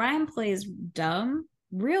loosely, but Brian plays dumb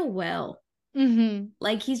real well. Mm-hmm.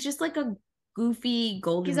 Like he's just like a goofy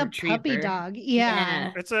golden He's a retriever. puppy dog.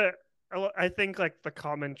 Yeah. It's I think like the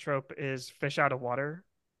common trope is fish out of water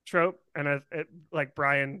trope, and like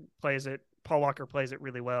Brian plays it. Paul Walker plays it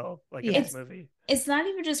really well, like in this movie. It's not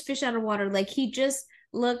even just fish out of water. Like he just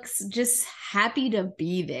looks just happy to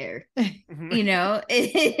be there. You know,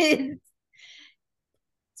 it's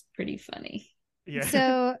pretty funny. Yeah.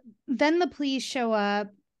 So then the police show up.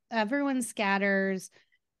 Everyone scatters.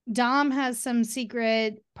 Dom has some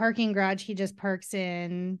secret parking garage he just parks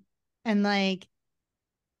in, and like,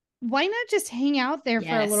 why not just hang out there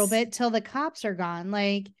for a little bit till the cops are gone?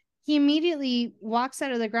 Like, he immediately walks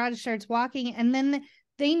out of the garage, starts walking, and then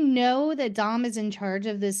they know that Dom is in charge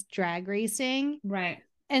of this drag racing. Right.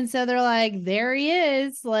 And so they're like, there he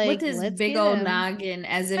is. Like, with his big old noggin,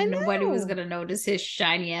 as if nobody was going to notice his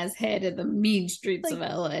shiny ass head in the mean streets of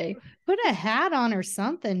LA. Put a hat on or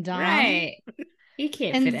something, Dom. Right. He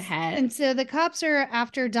can't fit a hat. And so the cops are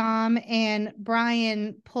after Dom, and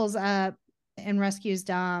Brian pulls up and rescues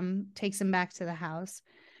Dom, takes him back to the house.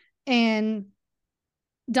 And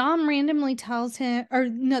Dom randomly tells him, or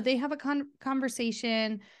no, they have a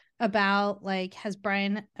conversation about like, has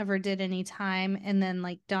Brian ever did any time? And then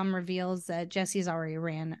like Dom reveals that Jesse's already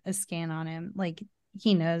ran a scan on him. Like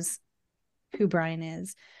he knows who Brian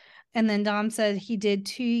is. And then Dom said he did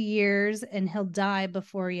 2 years and he'll die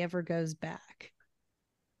before he ever goes back.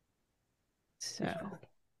 So.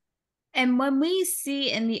 And when we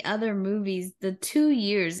see in the other movies, the 2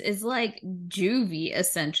 years is like juvie,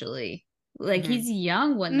 essentially. Like he's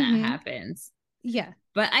young when that happens. Yeah.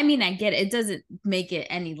 But I mean, I get it. It doesn't make it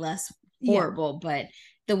any less horrible. But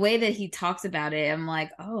the way that he talks about it, I'm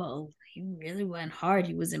like, oh, he really went hard.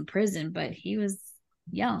 He was in prison, but he was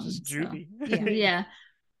young. Just juvie. Yeah.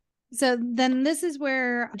 So then this is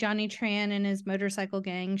where Johnny Tran and his motorcycle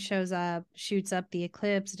gang shows up, shoots up the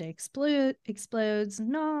Eclipse, it explodes,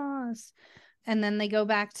 nos. And then they go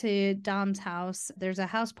back to Dom's house. There's a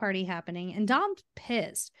house party happening, and Dom's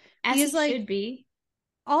pissed. As he like, should be.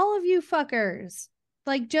 All of you fuckers,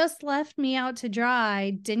 like, just left me out to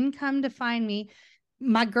dry, didn't come to find me.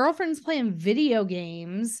 My girlfriend's playing video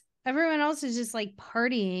games. Everyone else is just like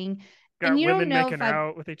partying. Got and you women don't know making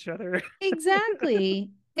out with each other.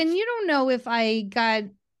 Exactly. And you don't know if I got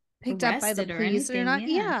picked up by the police or not.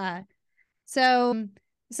 Yeah. So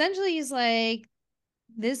essentially he's like,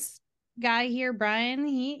 this guy here, Brian,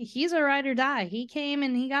 he's a ride or die. He came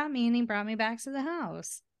and he got me and he brought me back to the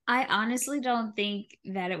house. I honestly don't think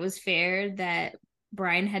that it was fair that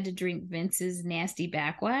Brian had to drink Vince's nasty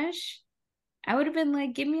backwash. I would have been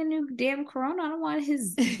like, give me a new damn Corona. I don't want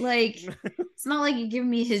his, like, it's not like you're giving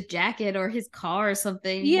me his jacket or his car or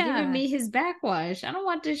something. Yeah. You're giving me his backwash. I don't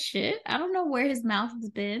want this shit. I don't know where his mouth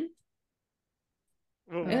has been.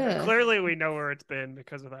 Well, clearly we know where it's been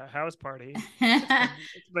because of that house party.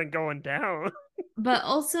 It's been going down. But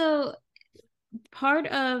also, part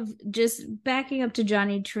of just backing up to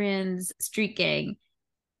Johnny Tran's street gang,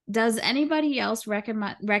 does anybody else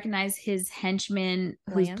recognize his henchman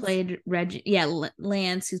who's played Reggie? Yeah,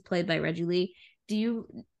 Lance, who's played by Reggie Lee. Do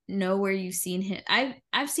you know where you've seen him?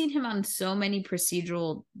 I've seen him on so many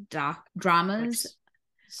procedural dramas.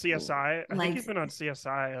 Like CSI. I think he's been on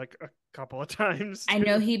CSI like a couple of times. I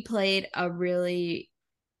know he played a really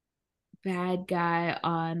bad guy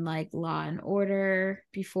on like Law and Order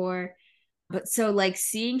before. But so like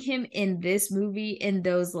seeing him in this movie in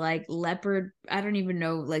those like leopard, I don't even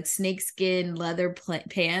know, like snakeskin leather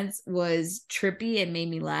pants was trippy and made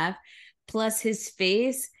me laugh. Plus his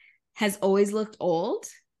face has always looked old.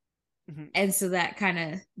 And so that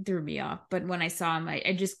kind of threw me off. But when I saw him,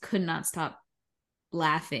 I just could not stop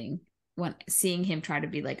laughing when seeing him try to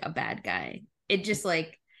be like a bad guy. It just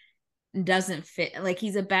like doesn't fit. Like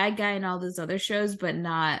he's a bad guy in all those other shows, but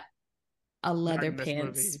not a leather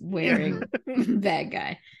pants wearing bad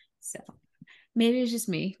guy. So maybe it's just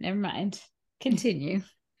me. Never mind. Continue.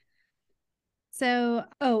 So,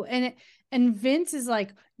 and Vince is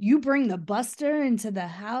like, you bring the Buster into the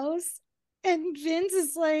house? And Vince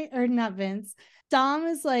is like, or not Vince, Dom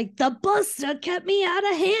is like, the buster kept me out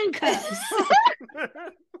of handcuffs.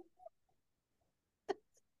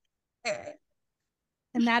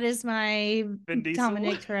 And that is my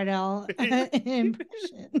Dominic Toretto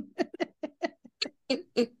impression.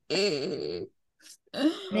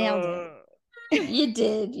 Nailed it. You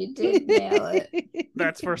did nail it.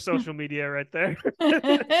 That's for social media right there.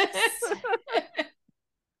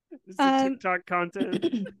 It's the TikTok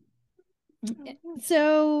content.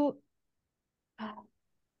 So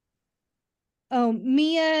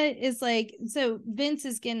Mia is like, so Vince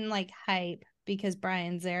is getting like hype because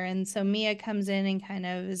Brian's there, and so Mia comes in and kind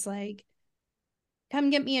of is like, come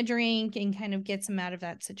get me a drink, and kind of gets him out of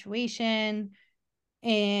that situation.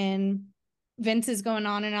 And Vince is going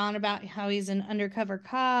on and on about how he's an undercover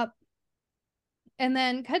cop. And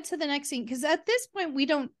then cut to the next scene, because at this point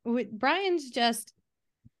Brian's just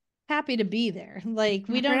happy to be there. Like,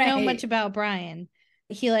 we don't know much about Brian.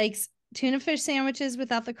 He likes tuna fish sandwiches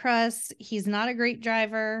without the crust. He's not a great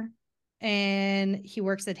driver, and he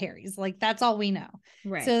works at Harry's. Like, that's all we know.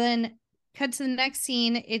 Right. So then cut to the next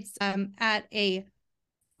scene. It's at a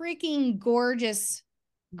freaking gorgeous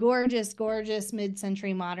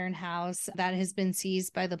mid-century modern house that has been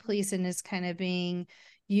seized by the police and is kind of being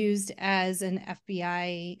used as an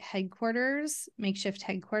FBI headquarters, makeshift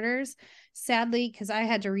headquarters. Sadly, because I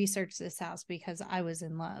had to research this house because I was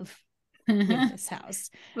in love with this house.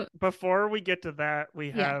 Before we get to that,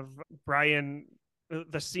 we have Brian,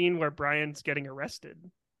 the scene where Brian's getting arrested.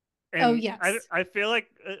 And yes. I feel like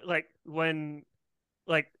when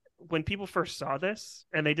people first saw this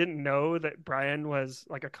and they didn't know that Brian was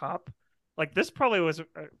like a cop, like, this probably was a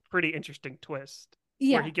pretty interesting twist.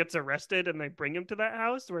 Yeah. Where he gets arrested and they bring him to that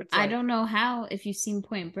house where it's like, I don't know how, if you've seen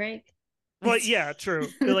Point Break. Well, yeah, true.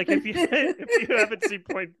 Like, if you haven't seen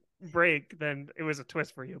Point Break, then it was a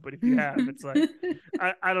twist for you. But if you have, it's like,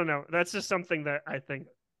 I don't know. That's just something that I think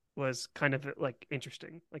was kind of like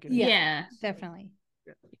interesting. Like, yeah, definitely.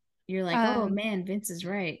 Yeah. You're like, oh man, Vince is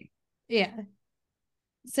right. Yeah.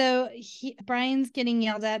 So Brian's getting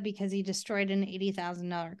yelled at because he destroyed an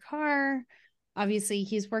 $80,000 car. Obviously,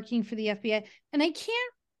 he's working for the FBI. And I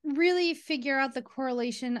can't really figure out the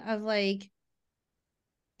correlation of, like,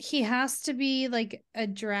 he has to be like a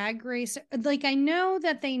drag racer. Like, I know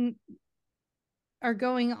that they are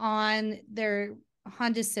going on their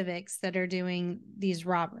Honda Civics that are doing these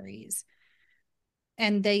robberies.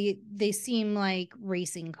 And they seem like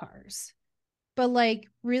racing cars. But, like,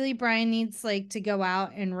 really, Brian needs, like, to go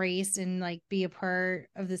out and race and, like, be a part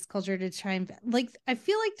of this culture to try and, like, I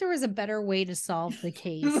feel like there was a better way to solve the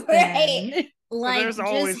case. Right. Like, there's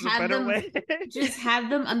always a better way. Just have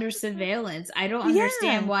them under surveillance. I don't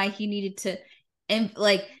understand why he needed to. And,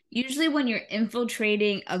 like, usually when you're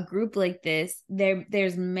infiltrating a group like this,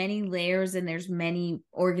 there's many layers and there's many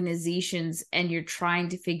organizations, and you're trying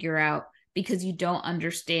to figure out, because you don't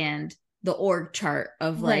understand the org chart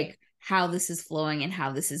of, like, how this is flowing and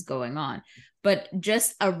how this is going on. But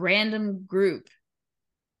just a random group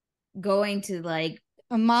going to, like,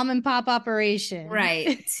 a mom and pop operation,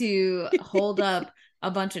 right, to hold up a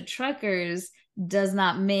bunch of truckers does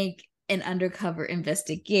not make an undercover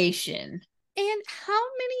investigation. And how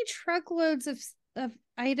many truckloads of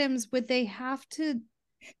items would they have to,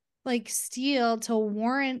 like, steal to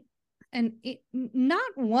warrant not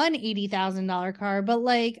one $80,000 car, but,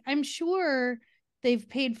 like, I'm sure they've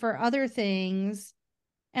paid for other things,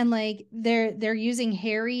 and, like, they're using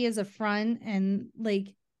Harry as a front, and,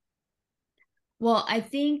 like, well, I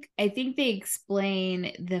think they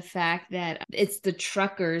explain the fact that it's the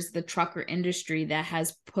trucker industry that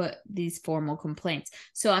has put these formal complaints.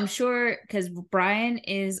 So I'm sure, because Brian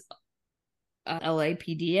is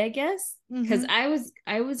LAPD, I guess, because I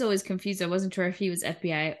was always confused. I wasn't sure if he was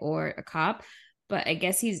FBI or a cop, but I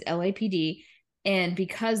guess he's LAPD. And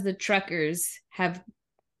because the truckers have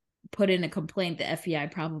put in a complaint, the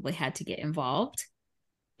FBI probably had to get involved.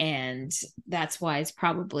 And that's why it's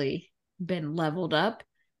probably been leveled up.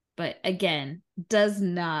 But again, does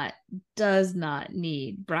not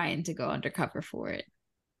need Brian to go undercover for it.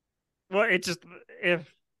 Well, it just,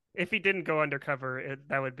 if he didn't go undercover,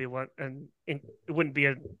 that would be it wouldn't be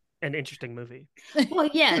an interesting movie. Well,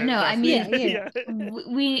 yeah, no, I mean,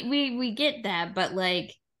 we get that, but,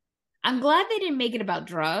 like, I'm glad they didn't make it about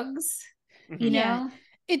drugs, you know?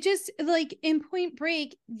 It just, like, in Point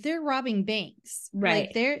Break, they're robbing banks. Right.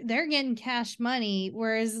 Like, they're getting cash money.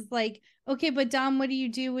 Whereas, like, okay, but Dom, what do you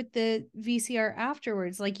do with the VCR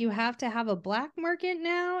afterwards? Like, you have to have a black market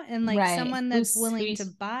now, and, like, someone that's willing to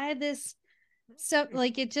buy this stuff.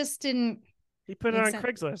 Like, it just didn't. He put it on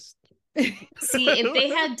Craigslist. See, if they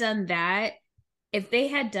had done that, if they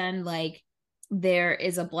had done, like, there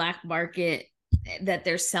is a black market that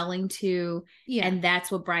they're selling to. Yeah. And that's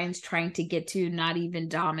what Brian's trying to get to, not even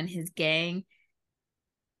Dom and his gang.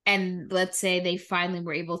 And let's say they finally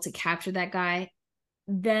were able to capture that guy,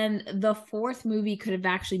 then the fourth movie could have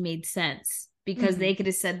actually made sense, because they could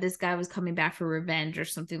have said this guy was coming back for revenge or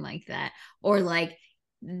something like that. Or like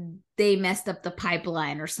they messed up the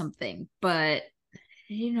pipeline or something. But,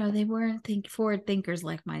 you know, they weren't forward thinkers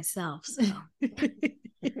like myself. So.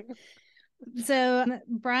 So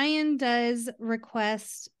Brian does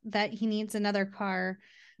request that he needs another car.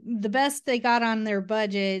 The best they got on their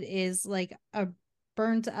budget is like a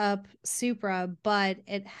burnt up Supra, but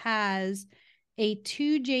it has a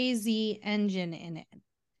 2JZ engine in it.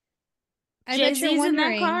 I bet you're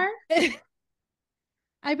wondering, in that car?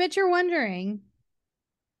 I bet you're wondering,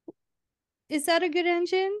 is that a good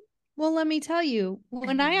engine? Well, let me tell you,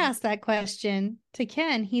 when I asked that question to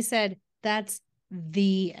Ken, he said, that's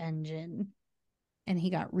the engine. And he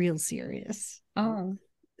got real serious. Oh,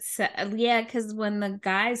 so, yeah, because when the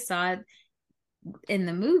guys saw it in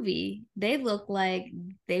the movie, they looked like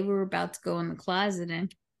they were about to go in the closet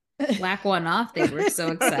and whack one off. They were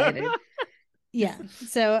so excited. Yeah.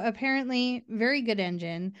 So apparently, very good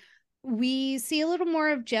engine. We see a little more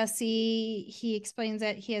of Jesse. He explains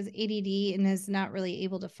that he has ADD and is not really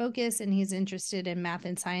able to focus, and he's interested in math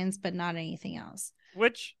and science, but not anything else.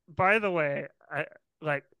 Which, by the way,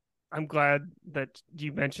 I'm glad that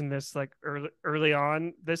you mentioned this like early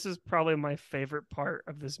on. This is probably my favorite part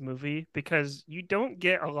of this movie, because you don't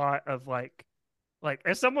get a lot of like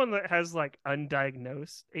as someone that has like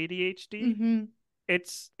undiagnosed ADHD,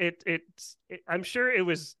 I'm sure it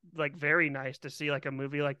was like very nice to see like a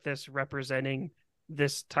movie like this representing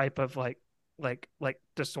this type of like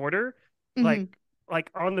disorder, like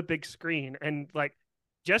on the big screen. And like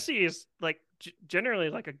Jesse is like generally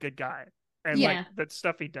like a good guy. And like the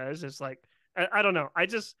stuff he does is like, I don't know. I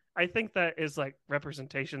think that is like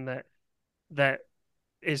representation that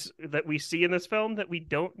we see in this film that we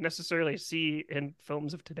don't necessarily see in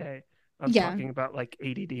films of today. I'm talking about like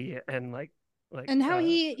ADD and like and how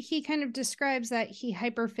he kind of describes that he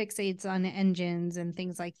hyperfixates on engines and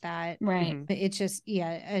things like that. Right. It's just,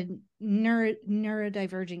 a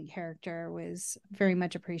neurodivergent character was very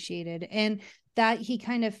much appreciated. And that he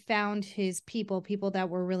kind of found his people that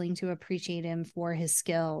were willing to appreciate him for his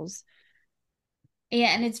skills.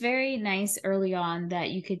 Yeah, and it's very nice early on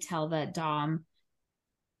that you could tell that Dom,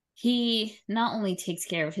 he not only takes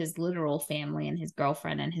care of his literal family and his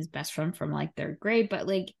girlfriend and his best friend from like third grade, but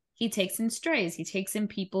like he takes in strays. He takes in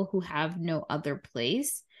people who have no other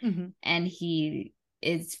place, and he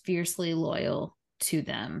is fiercely loyal to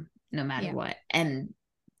them no matter what. And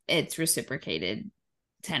it's reciprocated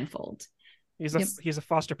tenfold. He's a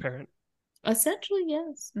foster parent. Essentially,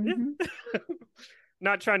 yes. Yeah.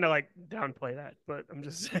 Not trying to like downplay that, but I'm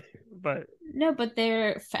just saying. But no, but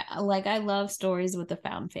they're like, I love stories with the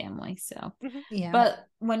found family. So yeah. But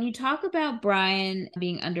when you talk about Brian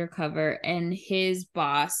being undercover and his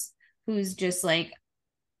boss, who's just like,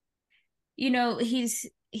 you know, he's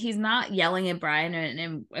not yelling at Brian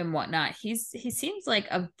and whatnot. He seems like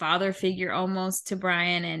a father figure almost to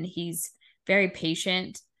Brian, and he's very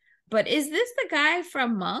patient. But is this the guy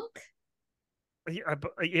from Monk?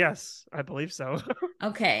 Yes, I believe so.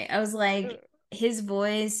 Okay, I was like, his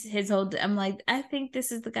voice, his whole. I'm like, I think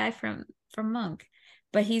this is the guy from Monk,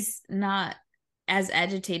 but he's not as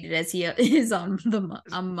agitated as he is on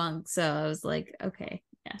Monk. So I was like, okay,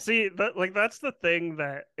 yeah. See, that's the thing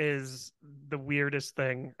that is the weirdest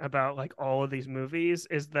thing about like all of these movies,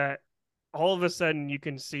 is that all of a sudden you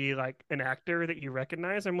can see like an actor that you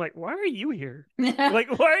recognize. I'm like, why are you here?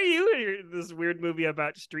 Like, why are you here in this weird movie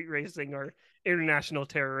about street racing or international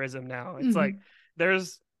terrorism now? It's like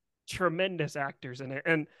there's tremendous actors in it.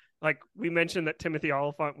 And like we mentioned that Timothy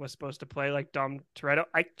Olyphant was supposed to play like Dom Toretto.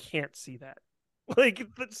 I can't see that. Like,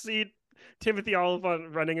 see Timothy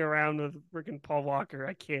Olyphant running around with freaking Paul Walker.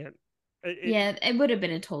 I can't. It would have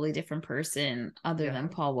been a totally different person other than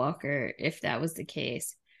Paul Walker if that was the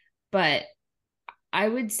case. But I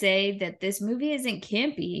would say that this movie isn't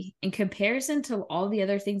campy in comparison to all the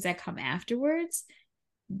other things that come afterwards.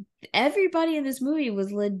 Everybody in this movie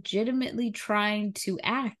was legitimately trying to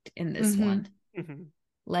act in this one.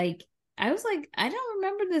 Like, I was like, I don't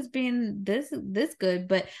remember this being this good,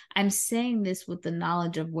 but I'm saying this with the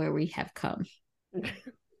knowledge of where we have come.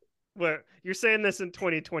 Well, you're saying this in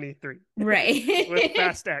 2023. Right. With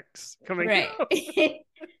Fast X coming out.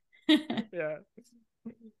 Yeah.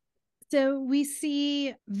 So we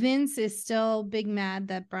see Vince is still big mad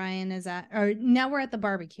that Brian is or now we're at the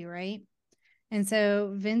barbecue, right? And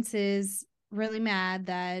so Vince is really mad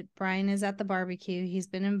that Brian is at the barbecue. He's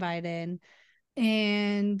been invited.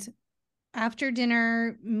 And after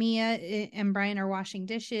dinner, Mia and Brian are washing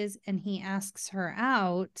dishes, and he asks her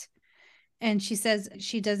out. And she says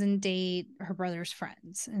she doesn't date her brother's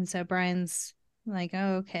friends. And so Brian's like,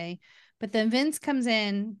 oh, okay. But then Vince comes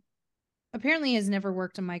in, apparently has never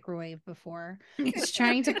worked a microwave before. He's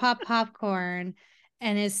trying to pop popcorn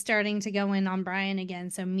and is starting to go in on Brian again.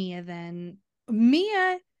 So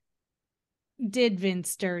Mia did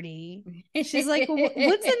Vince dirty. She's like, what's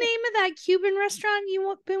the name of that Cuban restaurant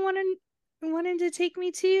you been wanting to take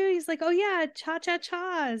me to? He's like, oh yeah, Cha Cha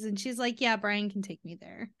Cha's. And she's like, yeah, Brian can take me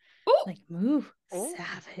there. Ooh. Like, move,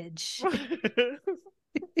 savage.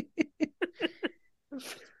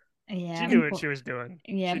 Yeah, she knew what she was doing.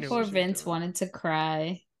 Yeah, poor Vince wanted to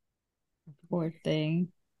cry. Poor thing.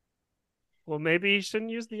 Well, maybe he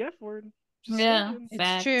shouldn't use the F word. Just saying.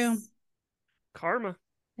 It's true. Karma.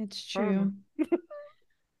 It's true.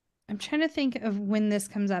 I'm trying to think of when this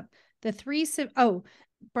comes up.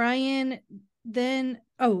 Brian, then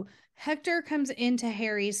Hector comes into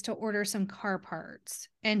Harry's to order some car parts,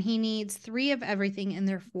 and he needs 3 of everything in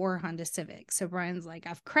their 4 Honda Civics. So Brian's like,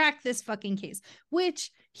 I've cracked this fucking case, which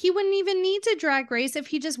he wouldn't even need to drag race if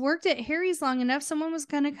he just worked at Harry's long enough. Someone was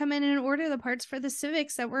going to come in and order the parts for the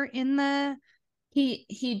Civics that were in the...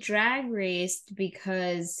 He drag raced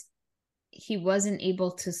because he wasn't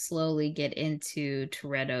able to slowly get into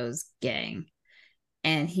Toretto's gang,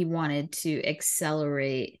 and he wanted to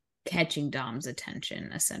accelerate catching Dom's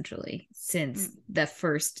attention, essentially, since the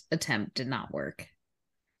first attempt did not work,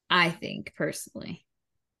 I think, personally.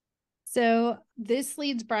 So this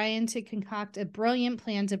leads Brian to concoct a brilliant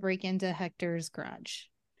plan to break into Hector's garage.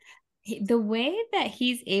 The way that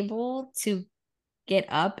he's able to get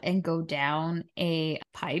up and go down a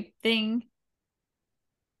pipe thing,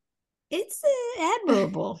 it's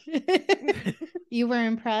admirable. You were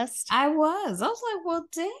impressed? I was like, well,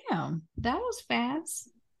 damn, that was fast.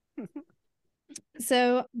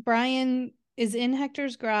 So Brian is in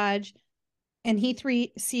Hector's garage, and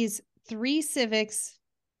he sees 3 Civics.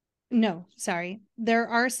 No, sorry. There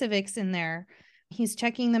are Civics in there. He's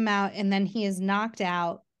checking them out, and then he is knocked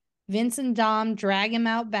out. Vince and Dom drag him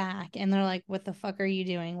out back, and they're like, what the fuck are you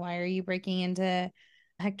doing? Why are you breaking into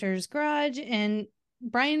Hector's garage? And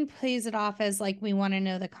Brian plays it off as like, we want to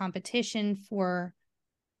know the competition for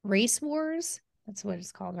Race Wars. That's what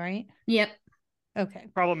it's called, right? Yep. Okay.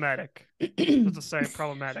 Problematic. Let's just say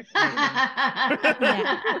problematic.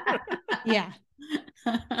 Yeah.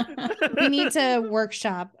 We need to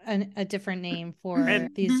workshop a different name for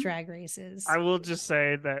these drag races. I will just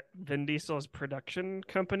say that Vin Diesel's production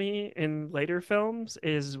company in later films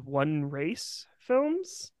is One Race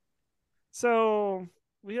Films. So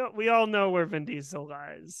we all know where Vin Diesel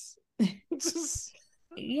lies.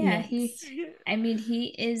 Yeah,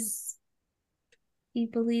 he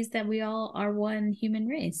believes that we all are one human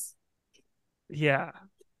race. Yeah.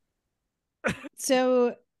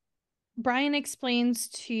 So Brian explains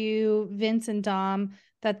to Vince and Dom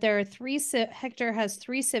that there are 3 Hector has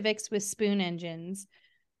 3 Civics with spoon engines,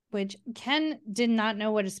 which Ken did not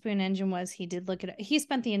know what a spoon engine was. He did look it up. He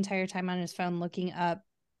spent the entire time on his phone looking up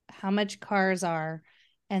how much cars are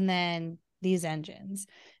and then these engines.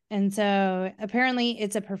 And so apparently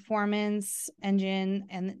it's a performance engine,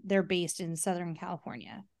 and they're based in Southern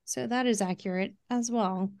California. So that is accurate as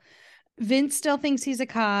well. Vince still thinks he's a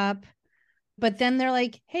cop, but then they're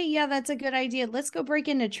like, hey, yeah, that's a good idea. Let's go break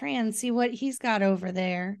into Tran's, see what he's got over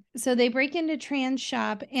there. So they break into Tran's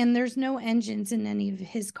shop, and there's no engines in any of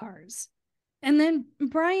his cars. And then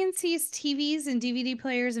Brian sees TVs and DVD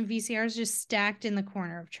players and VCRs just stacked in the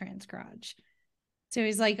corner of Tran's garage. So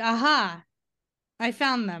he's like, aha, I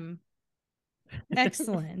found them.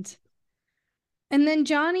 Excellent. And then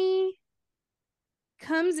Johnny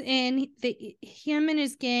comes in. Him and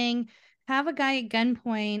his gang have a guy at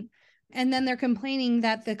gunpoint, and then they're complaining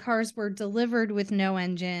that the cars were delivered with no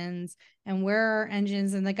engines, and where are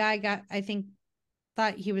engines? And the guy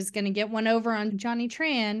thought he was going to get one over on Johnny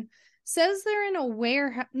Tran. Says they're in a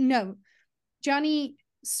warehouse. No, Johnny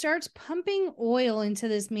starts pumping oil into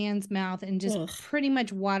this man's mouth and just pretty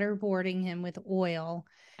much waterboarding him with oil.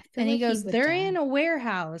 And he goes, they're in a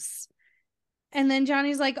warehouse. And then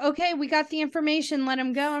Johnny's like, okay, we got the information. Let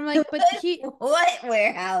him go. I'm like, but what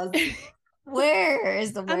warehouse? Where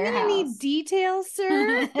is the warehouse? I'm going to need details,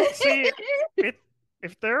 sir. See,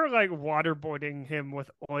 if they're like waterboarding him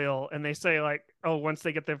with oil and they say like, oh, once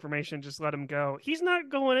they get the information, just let him go. He's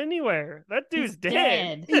not going anywhere. That dude's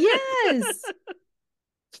dead. Yes.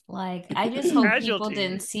 Like, I just hope people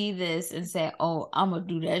didn't see this and say, oh, I'm going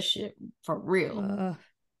to do that shit for real.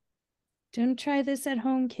 Don't try this at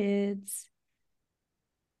home, kids.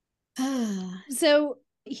 So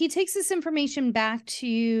he takes this information back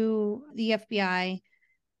to the FBI,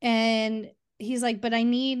 and he's like, but I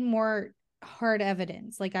need more hard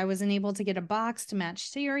evidence. Like, I wasn't able to get a box to match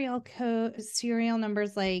serial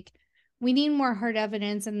numbers. Like, we need more hard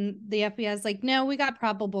evidence. And the FBI is like, no, we got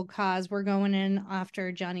probable cause. We're going in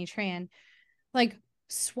after Johnny Tran. Like,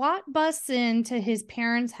 SWAT busts into his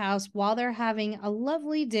parents' house while they're having a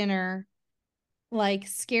lovely dinner, like,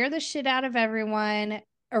 scare the shit out of everyone,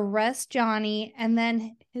 arrest Johnny, and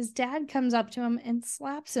then his dad comes up to him and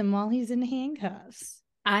slaps him while he's in handcuffs.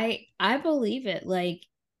 I believe it. Like,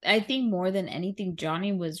 I think more than anything,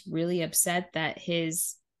 Johnny was really upset that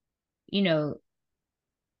his, you know,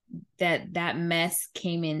 that mess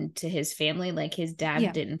came into his family. Like, his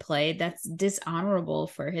dad didn't play. That's dishonorable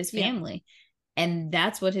for his family. And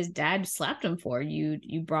that's what his dad slapped him for.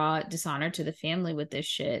 You brought dishonor to the family with this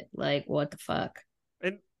shit. Like, what the fuck?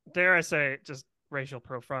 And dare I say, just racial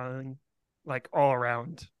profiling, like, all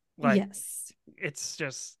around. Like, yes, it's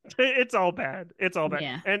just, it's all bad. It's all bad.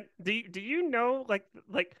 Yeah. And do you know, like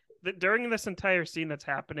during this entire scene that's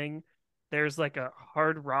happening, there's like a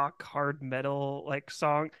hard rock, hard metal like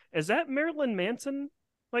song. Is that Marilyn Manson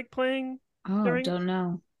like playing? Oh, don't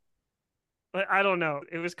know. I don't know.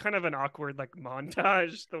 It was kind of an awkward like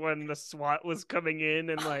montage when the SWAT was coming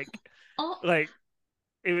in and like like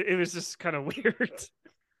it was just kind of weird.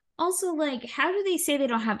 Also, like, how do they say they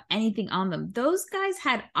don't have anything on them? Those guys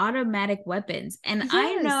had automatic weapons. And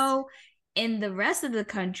I know in the rest of the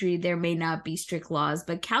country, there may not be strict laws,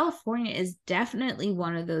 but California is definitely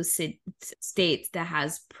one of those states that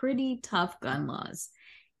has pretty tough gun laws.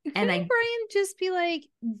 And Brian just be like,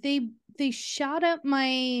 they shot up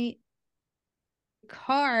my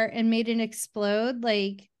car and made it explode.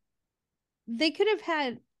 Like, they could have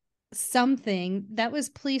had something that was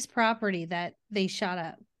police property that they shot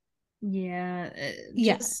up. Yeah.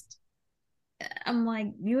 Just, I'm like,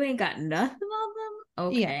 you ain't got nothing on them?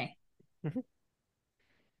 Okay.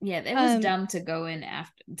 Yeah, it was dumb to go in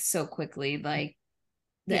after so quickly. Like,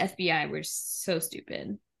 the FBI were so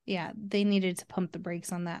stupid. Yeah, they needed to pump the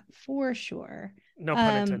brakes on that for sure. No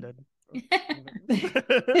pun intended.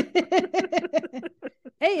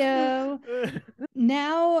 Heyo.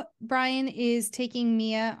 Now Brian is taking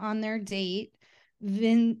Mia on their date.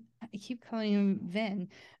 Vin, I keep calling him Vin.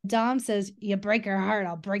 Dom says, you break her heart,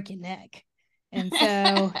 I'll break your neck. And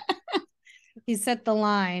so he set the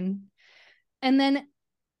line. And then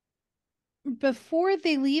before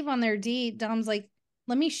they leave on their date, Dom's like,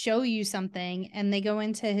 let me show you something. And they go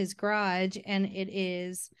into his garage, and it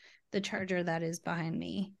is the Charger that is behind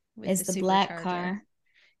me. It's the black car.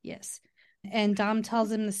 Yes. And Dom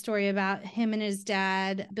tells him the story about him and his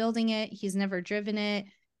dad building it. He's never driven it.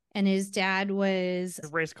 And his dad was a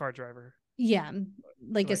race car driver. Yeah.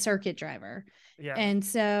 Like a circuit driver. Yeah. And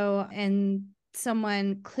so, and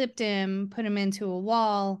someone clipped him, put him into a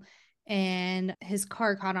wall, and his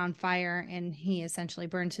car caught on fire, and he essentially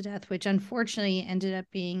burned to death, which unfortunately ended up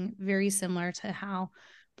being very similar to how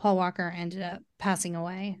Paul Walker ended up passing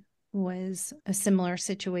away. Was a similar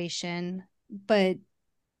situation. But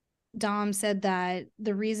Dom said that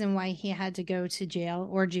the reason why he had to go to jail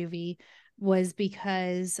or juvie was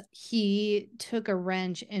because he took a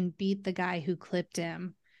wrench and beat the guy who clipped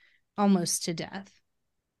him almost to death.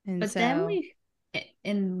 And but then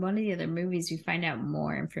in one of the other movies, we find out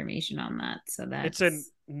more information on that. So that's... It's in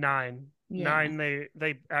 9. Yeah. 9,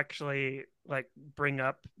 they actually like bring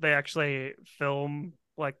up, they actually film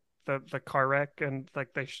like the car wreck, and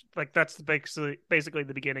like that's basically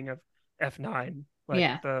the beginning of F9.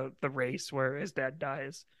 Like the race where his dad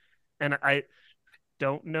dies. And I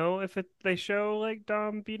don't know if they show like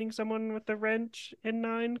Dom beating someone with a wrench in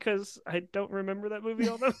 9, because I don't remember that movie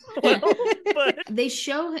all that well. But they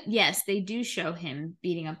show, yes, they do show him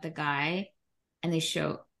beating up the guy, and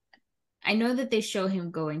I know that they show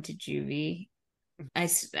him going to juvie.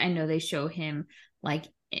 I know they show him like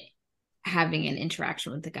having an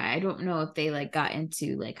interaction with the guy. I don't know if they like got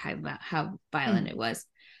into like how violent it was.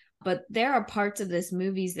 But there are parts of this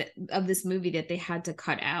movie that they had to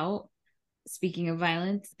cut out, speaking of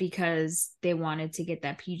violence, because they wanted to get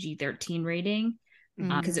that PG-13 rating,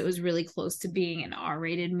 because it was really close to being an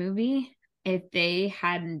R-rated movie. If they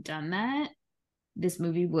hadn't done that, this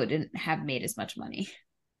movie wouldn't have made as much money,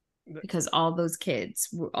 because all those kids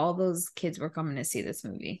were coming to see this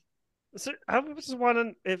movie. So I was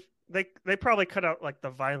wondering if they probably cut out like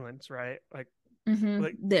the violence, right? Like,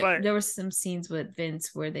 like, there were some scenes with Vince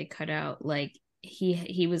where they cut out like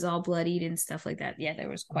he was all bloodied and stuff like that. Yeah, there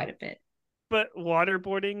was quite a bit. but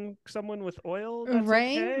waterboarding someone with oil, that's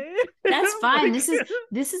Right? okay. That's fine. Like-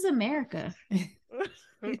 This is America.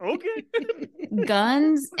 okay.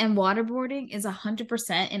 Guns and waterboarding is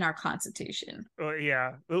 100% in our Constitution. Well,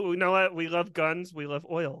 yeah. You know what? We love guns. We love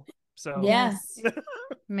oil. So Yeah. Yes.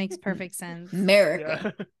 Makes perfect sense.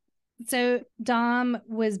 America. yeah. So Dom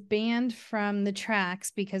was banned from the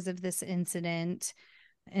tracks because of this incident.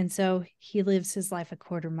 And so he lives his life a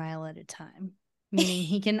quarter mile at a time, meaning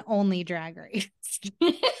he can only drag race.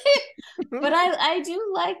 But I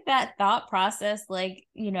do like that thought process. Like,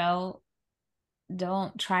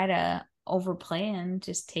 don't try to overplan.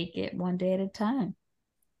 Just take it one day at a time.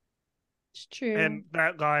 It's true. And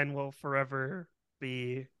that line will forever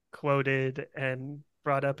be quoted and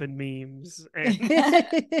brought up in memes. And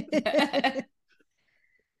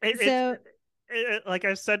So like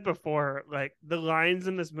I said before, like the lines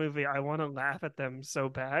in this movie, I want to laugh at them so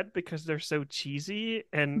bad because they're so cheesy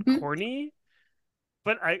and Mhm. corny.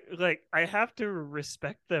 But I have to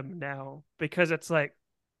respect them now because it's like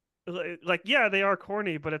yeah, they are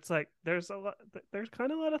corny, but it's like there's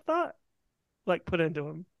kind of a lot of thought like put into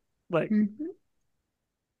them. Like Mhm.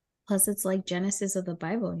 Plus, it's like Genesis of the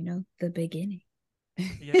Bible, the beginning.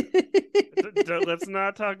 yeah. Let's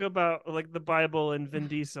not talk about like the Bible and Vin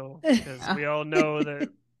Diesel because we all know that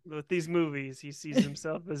with these movies he sees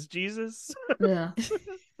himself as Jesus. Yeah.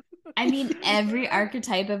 I mean, every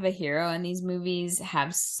archetype of a hero in these movies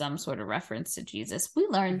have some sort of reference to Jesus. We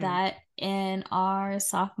learned Mhm. that in our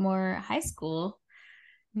sophomore high school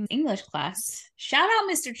English class. Shout out,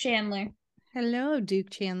 Mr. Chandler. Hello, Duke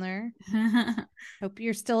Chandler. Hope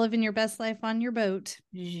you're still living your best life on your boat.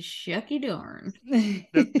 Shucky darn.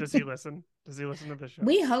 Does he listen? Does he listen to the show?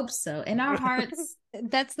 We hope so. In our hearts.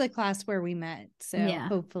 That's the class where we met. So Yeah.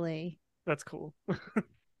 hopefully. That's cool.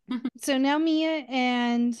 So now Mia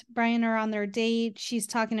and Brian are on their date. She's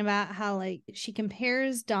talking about how like she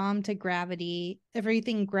compares Dom to gravity.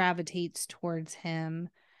 Everything gravitates towards him.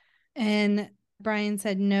 And Brian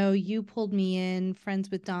said, "No, you pulled me in. Friends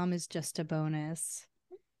with Dom is just a bonus."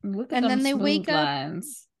 Look at And them then they smooth wake up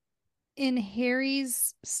lines. in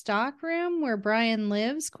Harry's stock room where Brian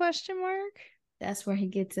lives, ? That's where he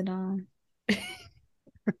gets it on.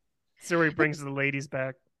 So he brings the ladies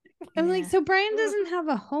back. I'm like, Yeah. so Brian doesn't have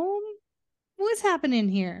a home? What's happening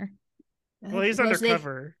here? Well, he's Well,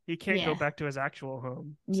 undercover. He can't go Yeah. back to his actual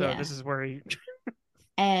home. So Yeah. this is where he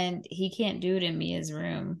And he can't do it in Mia's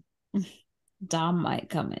room. Dom might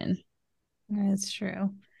come in. That's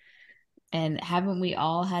true. And haven't we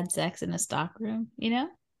all had sex in a stock room, Yeah.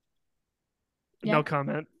 no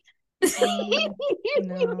comment.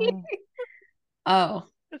 No. Oh,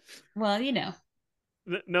 well,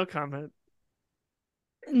 No comment.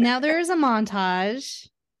 Now there's a montage.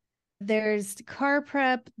 There's car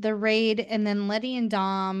prep, the raid, and then Letty and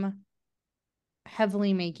Dom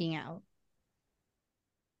heavily making out.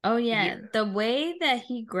 Oh, yeah. Yeah. The way that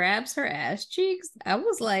he grabs her ass cheeks, I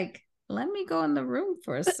was like, let me go in the room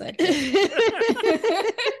for a second.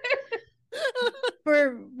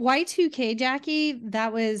 For Y2K, Jackie,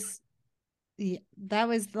 that was the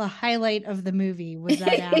highlight of the movie, was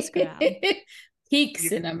that ass grab. Peak You-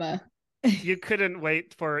 cinema. You couldn't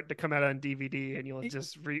wait for it to come out on DVD and you'll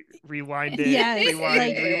just rewind it. Yes, rewind,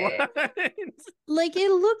 like- rewind. Like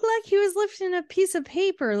it looked like he was lifting a piece of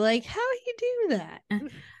paper. Like, how he do that?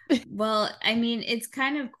 Well, I mean, it's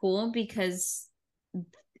kind of cool because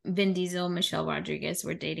Vin Diesel and Michelle Rodriguez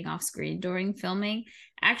were dating off screen during filming.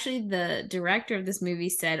 Actually, the director of this movie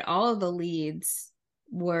said all of the leads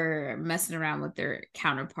were messing around with their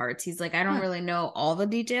counterparts. He's like, I don't really know all the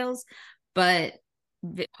details, but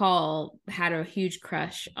Paul had a huge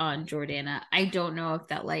crush on Jordana. I don't know if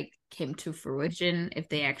that like came to fruition, if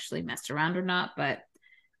they actually messed around or not, but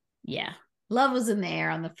yeah, love was in the air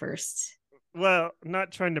on the first. Well,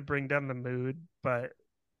 not trying to bring down the mood, but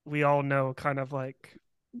we all know kind of like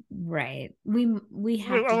Right. We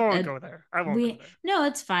have I won't to go there. I won't go there. No,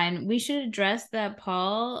 it's fine. We should address that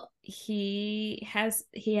Paul, he had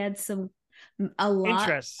a lot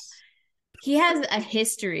Interests. he has a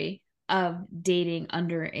history of dating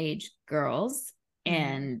underage girls,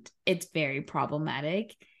 and it's very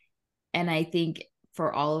problematic. And I think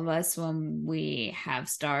for all of us, when we have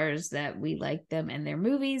stars that we like them in their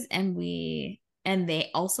movies and they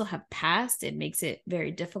also have past, it makes it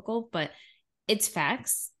very difficult, but it's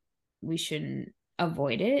facts. We shouldn't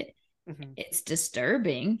avoid it. Mhm. It's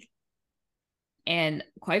disturbing. And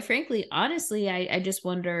quite frankly, honestly, I just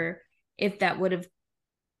wonder if that would have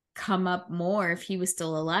come up more if he was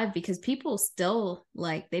still alive, because people still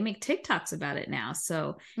they make TikToks about it now.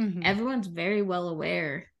 So Mhm. everyone's very well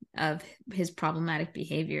aware of his problematic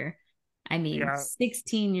behavior. I mean, Yeah.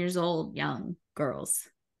 16 years old, young girls.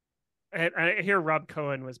 And I hear Rob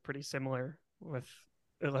Cohen was pretty similar with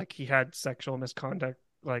like he had sexual misconduct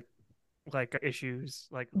like issues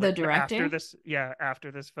The director?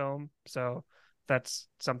 after this film. So that's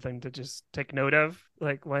something to just take note of,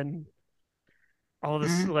 like when all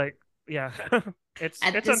this like yeah. it's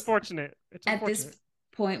unfortunate. It's At unfortunate. this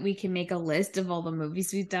point, we can make a list of all the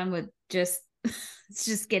movies we've done with just it's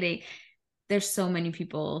just getting there's so many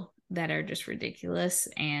people that are just ridiculous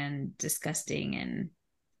and disgusting, and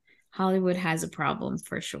Hollywood has a problem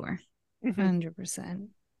for sure. 100%.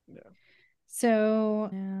 Yeah. So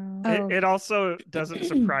it also doesn't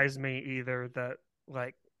surprise me either that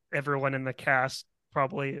like everyone in the cast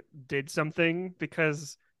probably did something,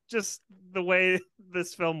 because just the way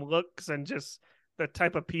this film looks and just the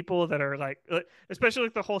type of people that are like especially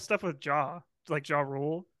like the whole stuff with Ja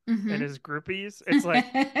Rule and his groupies. It's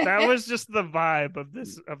like that was just the vibe of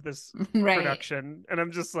this Right. production, and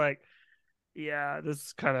I'm just like, yeah, this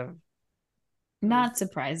is kind of not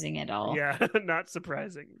surprising at all. Yeah, not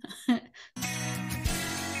surprising.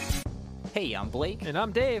 Hey, I'm Blake. And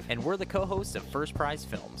I'm Dave. And we're the co-hosts of First Prize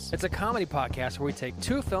Films. It's a comedy podcast where we take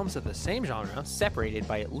two films of the same genre, separated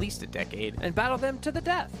by at least a decade, and battle them to the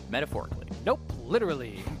death. Metaphorically. Nope,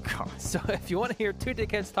 literally. God. So if you want to hear two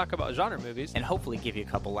dickheads talk about genre movies, and hopefully give you a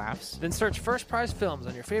couple laughs, then search First Prize Films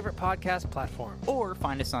on your favorite podcast platform. Or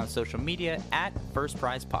find us on social media at First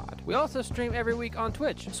Prize Pod. We also stream every week on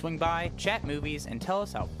Twitch. Swing by, chat movies, and tell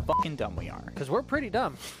us how fucking dumb we are. Because we're pretty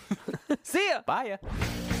dumb. See ya! Bye ya!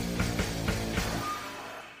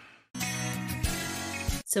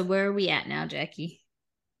 So where are we at now, Jackie?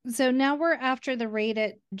 So now we're after the raid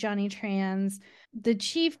at Johnny Tran's. The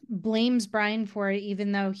chief blames Brian for it,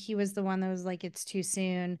 even though he was the one that was like, it's too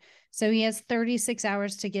soon. So he has 36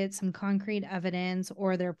 hours to get some concrete evidence,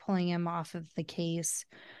 or they're pulling him off of the case.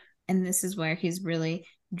 And this is where he's really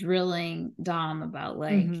drilling Dom about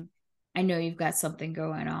like, I know you've got something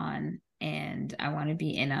going on and I want to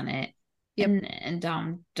be in on it. Yep. And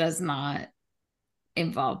Dom does not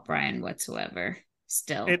involve Brian whatsoever.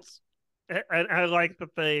 Still, I like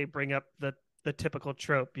that they bring up the typical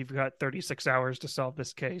trope. You've got 36 hours to solve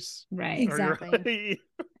this case, right? Exactly.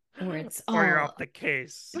 Or it's or you're off the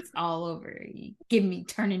case. It's all over. You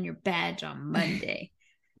turn in your badge on Monday.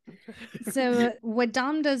 So what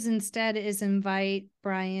Dom does instead is invite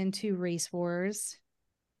Brian to Race Wars.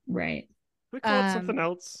 Right. We call it something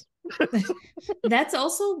else. That's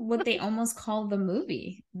also what they almost called the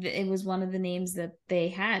movie. It was one of the names that they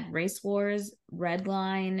had. Race Wars,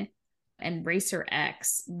 Redline, and Racer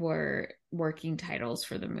X were working titles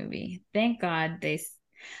for the movie. Thank God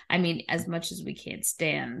as much as we can't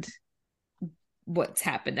stand what's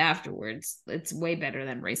happened afterwards, it's way better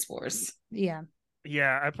than Race Wars. Yeah.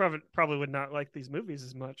 Yeah, I probably would not like these movies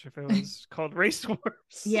as much if it was called Race Wars.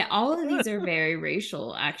 Yeah, all of these are very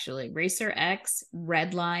racial, actually. Racer X,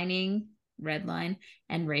 Redline,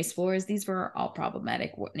 and Race Wars. These were all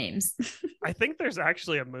problematic names. I think there's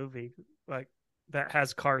actually a movie like that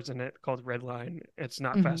has cars in it called Redline. It's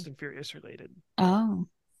not Fast and Furious related. Oh.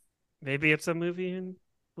 Maybe it's a movie in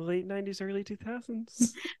the late 90s, early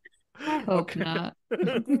 2000s. I hope not.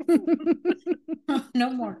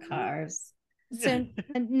 No more cars. So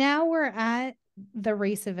now we're at the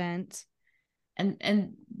race event.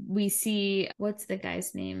 And we see, what's the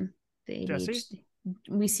guy's name? Jesse?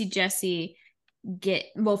 We see Jesse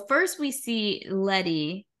first we see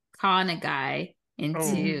Letty con a guy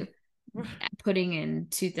into putting in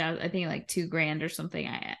 2,000, I think like $2,000 or something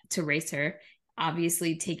to race her,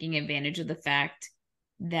 obviously taking advantage of the fact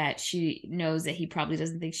that she knows that he probably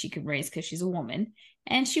doesn't think she can race because she's a woman,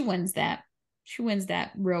 and she wins that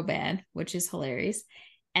real bad, which is hilarious.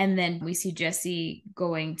 And then we see Jesse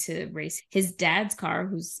going to race his dad's car,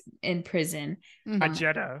 who's in prison. A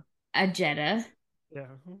Jetta. Yeah.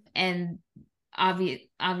 And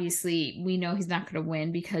obviously we know he's not going to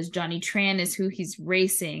win because Johnny Tran is who he's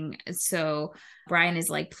racing. So Brian is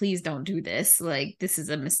like, please don't do this. Like, this is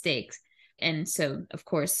a mistake. And so, of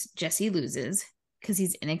course, Jesse loses because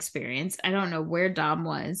he's inexperienced. I don't know where Dom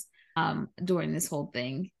was during this whole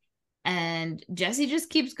thing. And Jesse just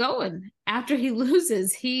keeps going. After he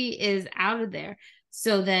loses, he is out of there.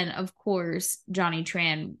 So then, of course, Johnny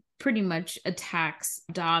Tran pretty much attacks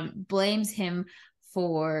Dom, blames him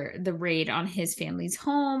for the raid on his family's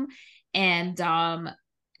home, and Dom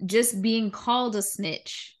just being called a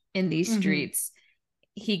snitch in these streets,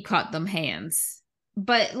 he caught them hands.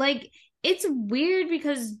 But like, it's weird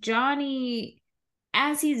because Johnny,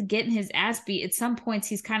 as he's getting his ass beat, at some points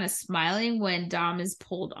he's kind of smiling when Dom is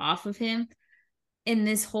pulled off of him. in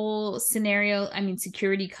this whole scenario, I mean,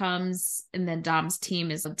 security comes and then Dom's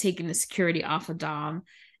team is taking the security off of Dom.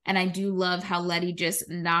 And I do love how Letty just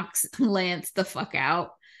knocks Lance the fuck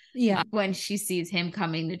out. Yeah. When she sees him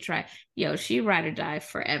coming to try, she ride or die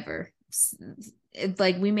forever. It's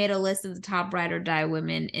like we made a list of the top ride or die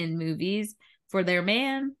women in movies. For their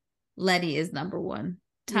man, Letty is number one.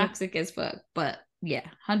 Toxic as fuck, but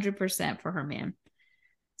 100% for her man.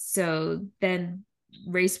 So then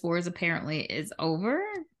Race Wars apparently is over?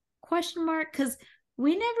 Question mark? Because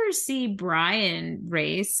we never see Brian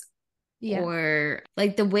race, or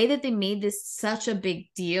like the way that they made this such a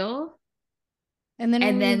big deal. And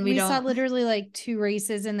then we saw literally like 2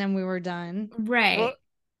 races and then we were done. Right. Well,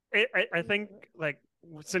 I think like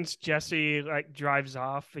since Jesse like drives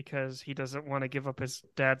off because he doesn't want to give up his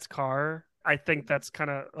dad's car, I think that's kind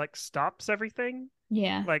of like stops everything.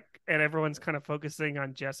 Yeah. Like, and everyone's kind of focusing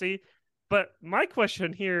on Jesse. But my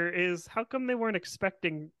question here is, how come they weren't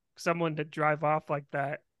expecting someone to drive off like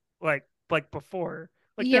that, like before?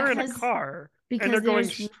 Like they're in a car and they're going.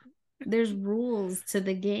 There's rules to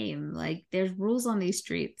the game. Like there's rules on these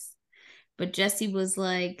streets. But Jesse was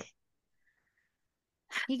like,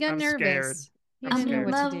 he got nervous. I'm in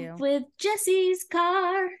love with Jesse's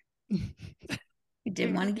car. He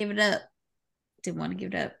didn't want to give it up. It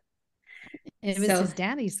was his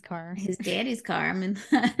daddy's car. His daddy's car. I mean,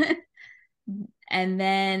 and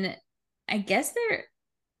then I guess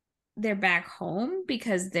they're back home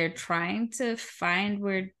because they're trying to find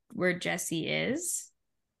where Jesse is.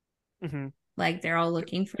 Mm-hmm. Like they're all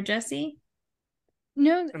looking for Jesse.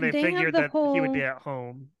 No, and they figured that he would be at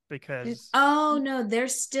home because. Oh no, they're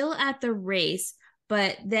still at the race,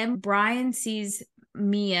 but then Brian sees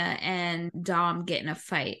Mia and Dom get in a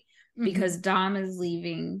fight because Dom is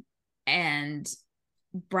leaving, and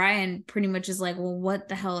Brian pretty much is like, well, what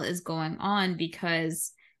the hell is going on?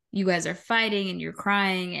 Because you guys are fighting and you're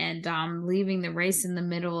crying, and Dom leaving the race in the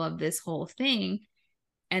middle of this whole thing.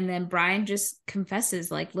 And then Brian just confesses,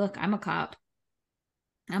 like, look, I'm a cop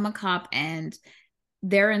and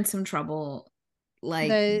they're in some trouble.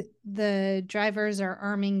 Like the drivers are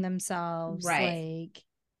arming themselves. Right. Like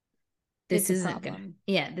this isn't good.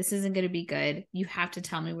 Yeah, this isn't going to be good. You have to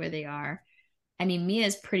tell me where they are. I mean,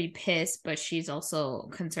 Mia's pretty pissed, but she's also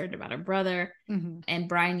concerned about her brother. Mm-hmm. And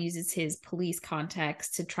Brian uses his police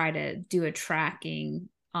contacts to try to do a tracking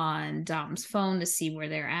on Dom's phone to see where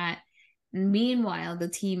they're at. Meanwhile, the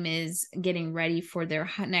team is getting ready for their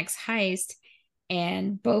next heist,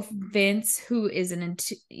 and both Vince, who is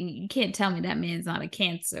you can't tell me that man's not a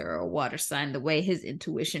Cancer or a water sign, the way his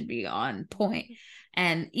intuition be on point.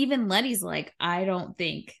 And even Letty's like, I don't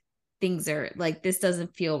think things are like, this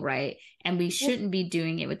doesn't feel right, and we shouldn't be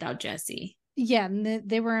doing it without Jesse. Yeah, and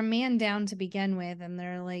they were a man down to begin with, and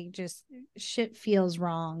they're like, just shit feels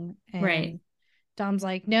wrong. And right. Dom's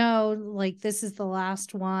like, no, like this is the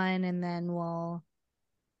last one, and then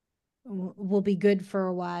we'll be good for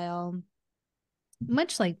a while.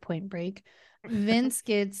 Much like Point Break, Vince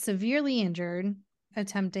gets severely injured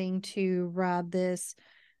attempting to rob this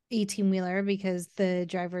 18-wheeler because the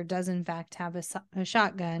driver does in fact have a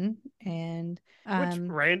shotgun. And which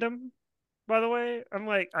random, by the way. I'm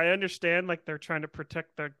like, I understand like they're trying to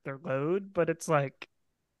protect their load, but it's like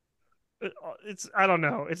it's I don't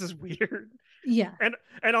know, it's just weird. Yeah.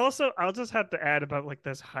 And also I'll just have to add about like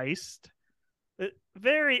this heist,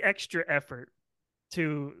 very extra effort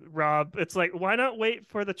to rob. It's like, why not wait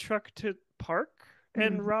for the truck to park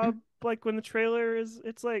and rob like when the trailer is,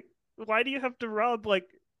 it's like, why do you have to rob like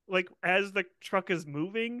as the truck is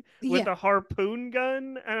moving with a harpoon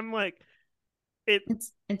gun? And I'm like,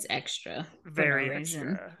 it's extra, very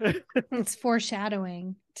extra. It's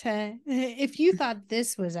foreshadowing to if you thought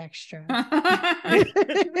this was extra.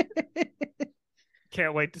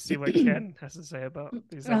 Can't wait to see what Ken has to say about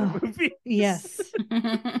these other movies. Yes.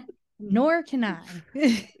 Nor can I.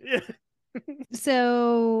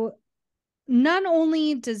 So not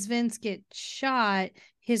only does Vince get shot,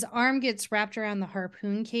 his arm gets wrapped around the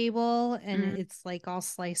harpoon cable and it's like all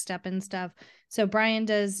sliced up and stuff. So Brian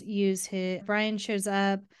Brian shows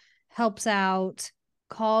up, helps out,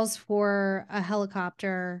 calls for a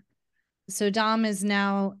helicopter. So Dom is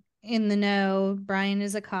now in the know. Brian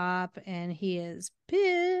is a cop and he is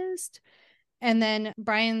pissed. And then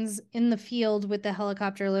Brian's in the field with the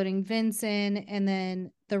helicopter loading Vince in, and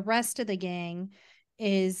then the rest of the gang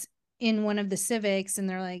is in one of the Civics, and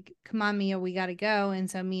they're like, come on, Mia, we got to go.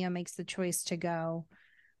 And so Mia makes the choice to go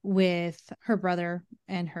with her brother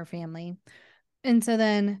and her family. And so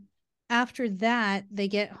then after that, they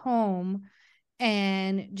get home,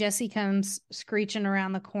 and Jesse comes screeching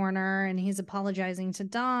around the corner, and he's apologizing to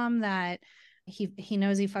Dom that he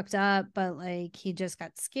knows he fucked up, but like he just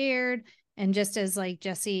got scared. And just as like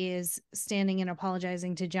Jesse is standing and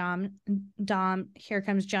apologizing to Dom, here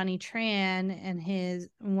comes Johnny Tran and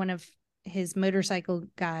one of his motorcycle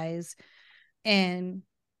guys, and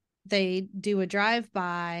they do a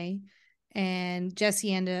drive-by, and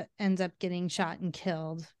Jesse ends up getting shot and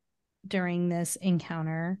killed during this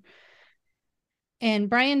encounter. And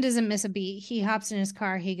Brian doesn't miss a beat. He hops in his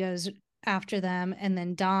car, he goes after them, and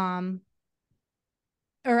then Dom,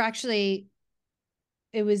 or actually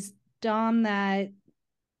it was Dom is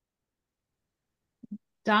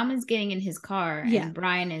getting in his car, and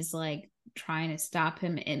Brian is like trying to stop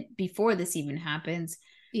him, and before this even happens,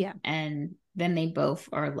 and then they both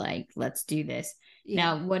are like, let's do this.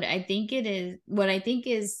 Now what I think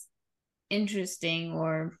is interesting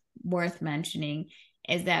or worth mentioning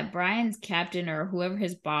is that Brian's captain, or whoever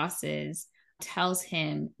his boss is, tells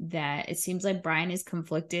him that it seems like Brian is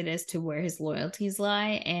conflicted as to where his loyalties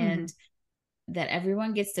lie, and that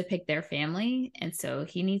everyone gets to pick their family, and so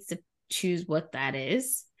he needs to choose what that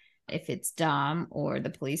is, if it's Dom or the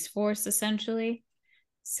police force, essentially.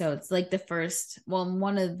 So it's like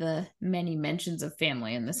one of the many mentions of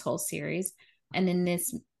family in this whole series. And in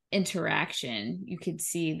this interaction, you could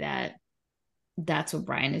see that that's what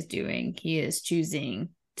Brian is doing. He is choosing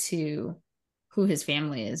who his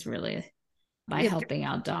family is, really, by helping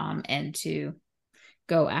out Dom and to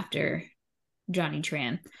go after Johnny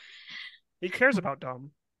Tran. He cares about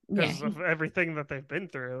Dom because of everything that they've been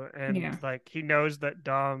through, and like he knows that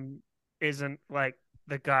Dom isn't like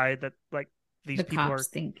the guy that like the cops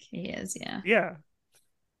think he is. Yeah.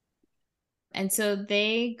 And so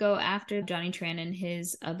they go after Johnny Tran and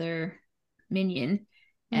his other minion,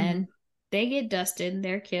 and they get dusted.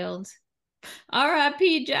 They're killed.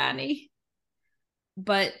 R.I.P. Johnny.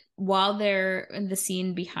 But while they're in the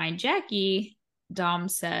scene behind Jackie, Dom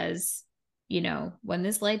says, when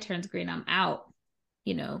this light turns green, I'm out.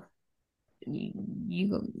 You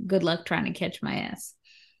good luck trying to catch my ass.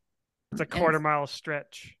 It's a quarter-mile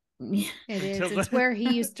stretch. It is. It's where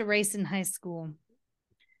he used to race in high school.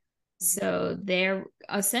 So they're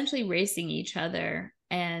essentially racing each other.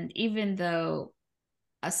 And even though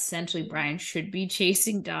essentially Brian should be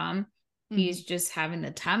chasing Dom, he's just having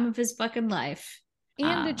the time of his fucking life.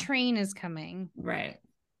 And a train is coming. Right.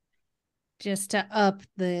 Just to up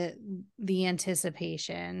the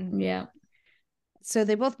anticipation. Yeah. So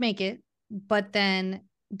they both make it, but then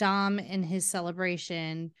Dom in his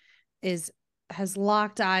celebration has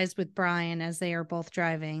locked eyes with Brian as they are both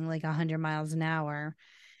driving like 100 miles an hour,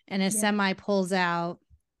 and a semi pulls out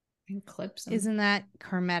and clips him. Isn't that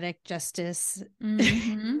karmatic justice?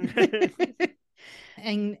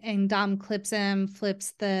 And Dom clips him,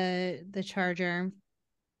 flips the Charger,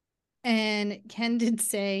 and Ken did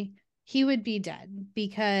say he would be dead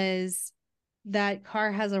because that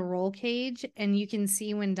car has a roll cage, and you can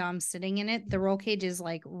see when Dom's sitting in it, the roll cage is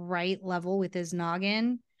like right level with his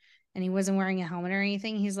noggin, and he wasn't wearing a helmet or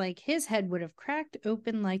anything. He's like, his head would have cracked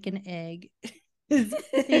open like an egg. The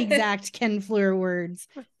exact Ken Fleur words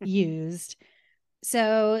used.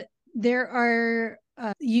 So there are,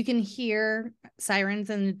 you can hear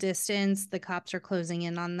sirens in the distance. The cops are closing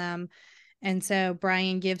in on them. And so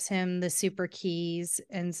Brian gives him the super keys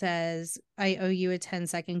and says, I owe you a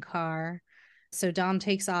 10-second car. So Dom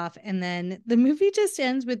takes off, and then the movie just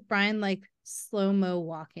ends with Brian like slow-mo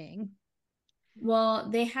walking. Well,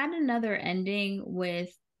 they had another ending with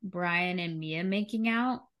Brian and Mia making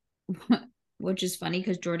out, which is funny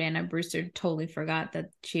because Jordana Brewster totally forgot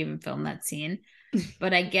that she even filmed that scene.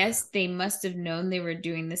 But I guess they must have known they were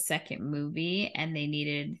doing the second movie and they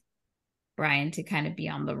needed Brian to kind of be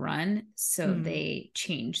on the run. So they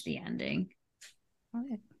changed the ending.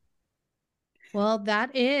 Well,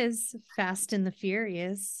 that is Fast and the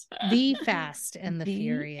Furious. The Fast and the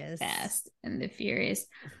Furious. Fast and the Furious.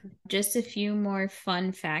 Just a few more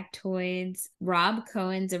fun factoids. Rob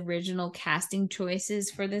Cohen's original casting choices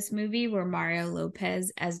for this movie were Mario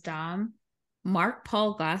Lopez as Dom, Mark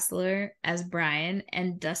Paul Gosselaar as Brian,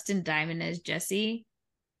 and Dustin Diamond as Jesse.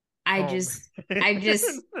 I just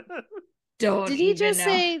don't. Did he just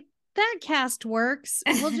say that cast works?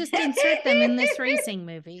 We'll just insert them in this racing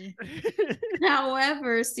movie.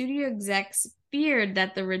 However, studio execs feared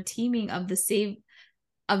that the reteaming of the Saved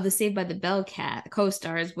by the Bell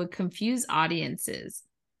co-stars would confuse audiences.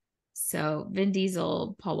 So Vin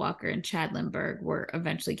Diesel, Paul Walker, and Chad Lindbergh were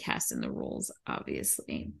eventually cast in the roles,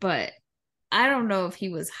 obviously. But I don't know if he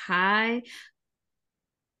was high.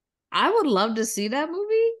 I would love to see that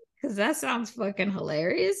movie because that sounds fucking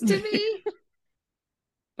hilarious to me.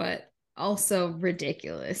 But also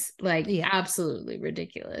ridiculous. Like, absolutely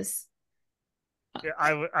ridiculous. Yeah,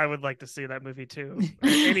 I would like to see that movie too.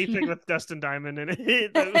 Anything with Dustin Diamond in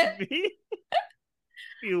it, that would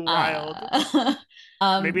be wild.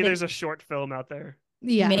 Maybe there's a short film out there.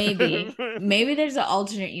 Yeah. Maybe there's an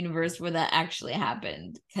alternate universe where that actually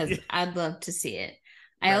happened, because I'd love to see it.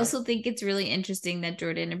 I also think it's really interesting that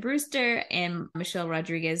Jordan and Brewster and Michelle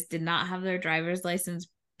Rodriguez did not have their driver's license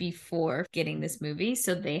before getting this movie.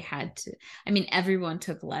 So they had to, I mean, everyone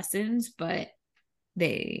took lessons, but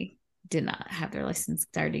they did not have their license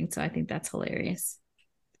starting. So I think that's hilarious.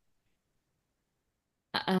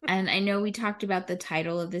 And I know we talked about the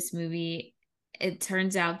title of this movie. It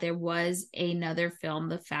turns out there was another film,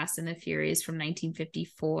 The Fast and the Furious, from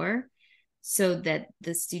 1954. So that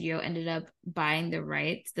the studio ended up buying the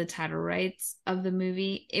rights, the title rights of the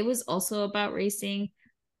movie. It was also about racing,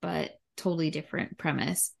 but totally different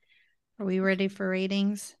premise. Are we ready for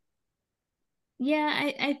ratings? Yeah,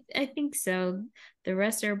 I think so. The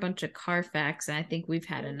rest are a bunch of car facts, and I think we've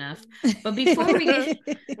had enough. But before we get...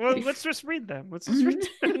 Well, let's just read them. Let's just read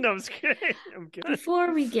them. No, I'm just kidding. I'm kidding.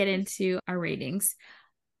 Before we get into our ratings,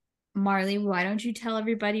 Marley, why don't you tell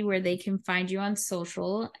everybody where they can find you on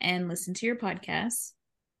social and listen to your podcast?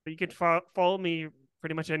 You can follow me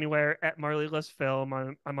pretty much anywhere at Marley Loves Film.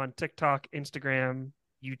 I'm on TikTok, Instagram,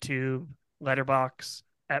 YouTube, Letterboxd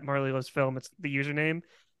at Marley Loves Film. It's the username.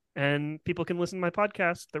 And people can listen to my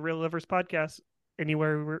podcast, The Real Lovers Podcast,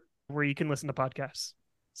 anywhere where you can listen to podcasts.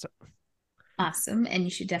 So awesome. And you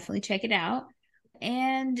should definitely check it out.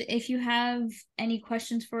 And if you have any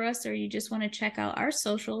questions for us, or you just want to check out our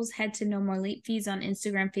socials, head to No More Late Fees on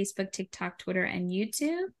Instagram, Facebook, TikTok, Twitter, and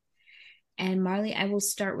YouTube. And Marley, I will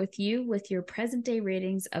start with you with your present day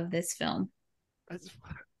ratings of this film.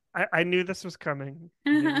 I knew this was coming.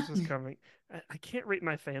 I can't rate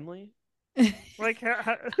my family. Like,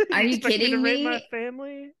 how are you kidding me? Rate my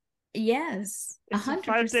family? Yes, 100%. It's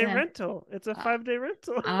a 5-day rental. It's a 5-day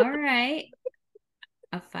rental. All right,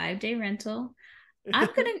 a 5-day rental. I'm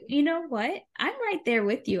gonna, you know what? I'm right there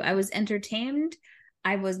with you. I was entertained.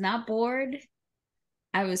 I was not bored.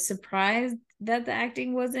 I was surprised that the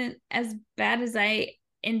acting wasn't as bad as I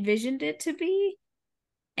envisioned it to be.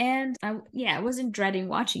 And I wasn't dreading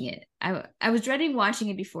watching it. I was dreading watching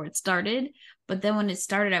it before it started, but then when it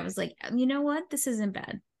started, I was like, you know what? This isn't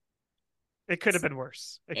bad. It could have been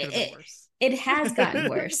worse. It has gotten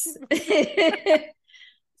worse.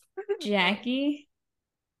 Jackie?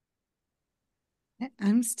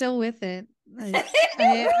 I'm still with it.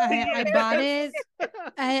 I bought it.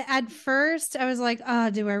 At first, I was like, oh,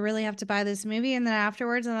 do I really have to buy this movie? And then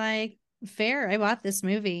afterwards, I'm like, fair, I bought this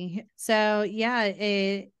movie. So yeah,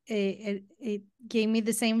 it gave me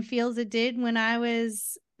the same feels it did when I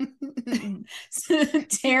was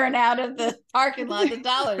tearing out of the parking lot, the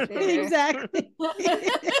dollar theater. Exactly.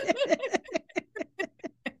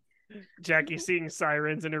 Jackie seeing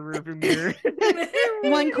sirens in a rearview mirror.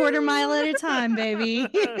 1/4 mile at a time, baby.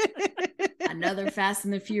 Another Fast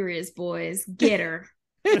and the Furious, boys. Get her.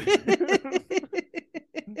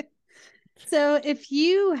 So if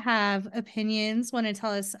you have opinions, want to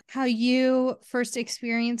tell us how you first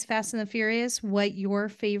experienced Fast and the Furious, what your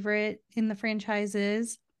favorite in the franchise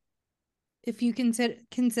is, if you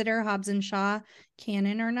consider Hobbs and Shaw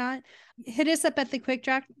canon or not, hit us up at the Quick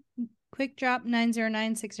Drop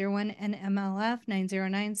 909-601 and MLF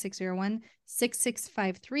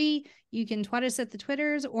 909-601-6653. You can twat us at the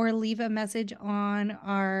Twitters or leave a message on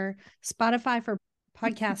our Spotify for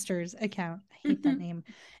Podcasters account. I hate that name.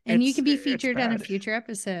 And you can be featured on a future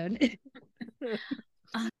episode.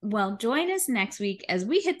 Well, join us next week as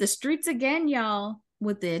we hit the streets again, y'all,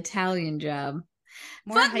 with the Italian Job.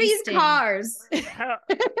 Fuck these cars.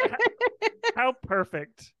 How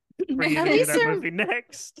perfect for you to do that movie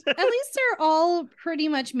next. At least they're all pretty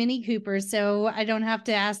much Mini Coopers, so I don't have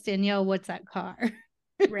to ask Danielle, what's that car?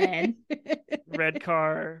 Red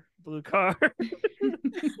car, blue car.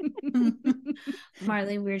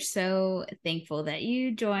 Marley, we're so thankful that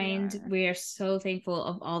you joined. We are so thankful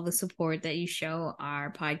of all the support that you show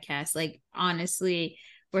our podcast. Like, honestly,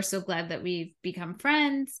 we're so glad that we've become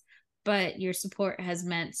friends, but your support has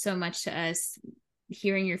meant so much to us.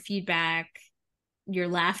 Hearing your feedback, your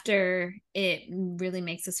laughter, it really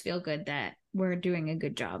makes us feel good that we're doing a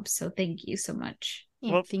good job. So thank you so much.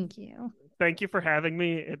 Well, thank you. Thank you for having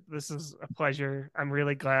me. This is a pleasure. I'm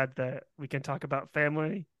really glad that we can talk about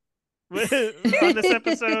family on this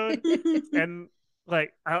episode. And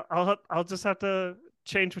like, I'll just have to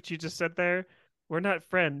change what you just said there. We're not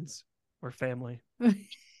friends. We're family.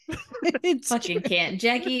 Fucking can't.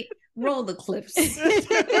 Jackie, roll the clips.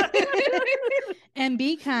 And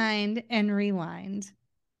be kind and rewind.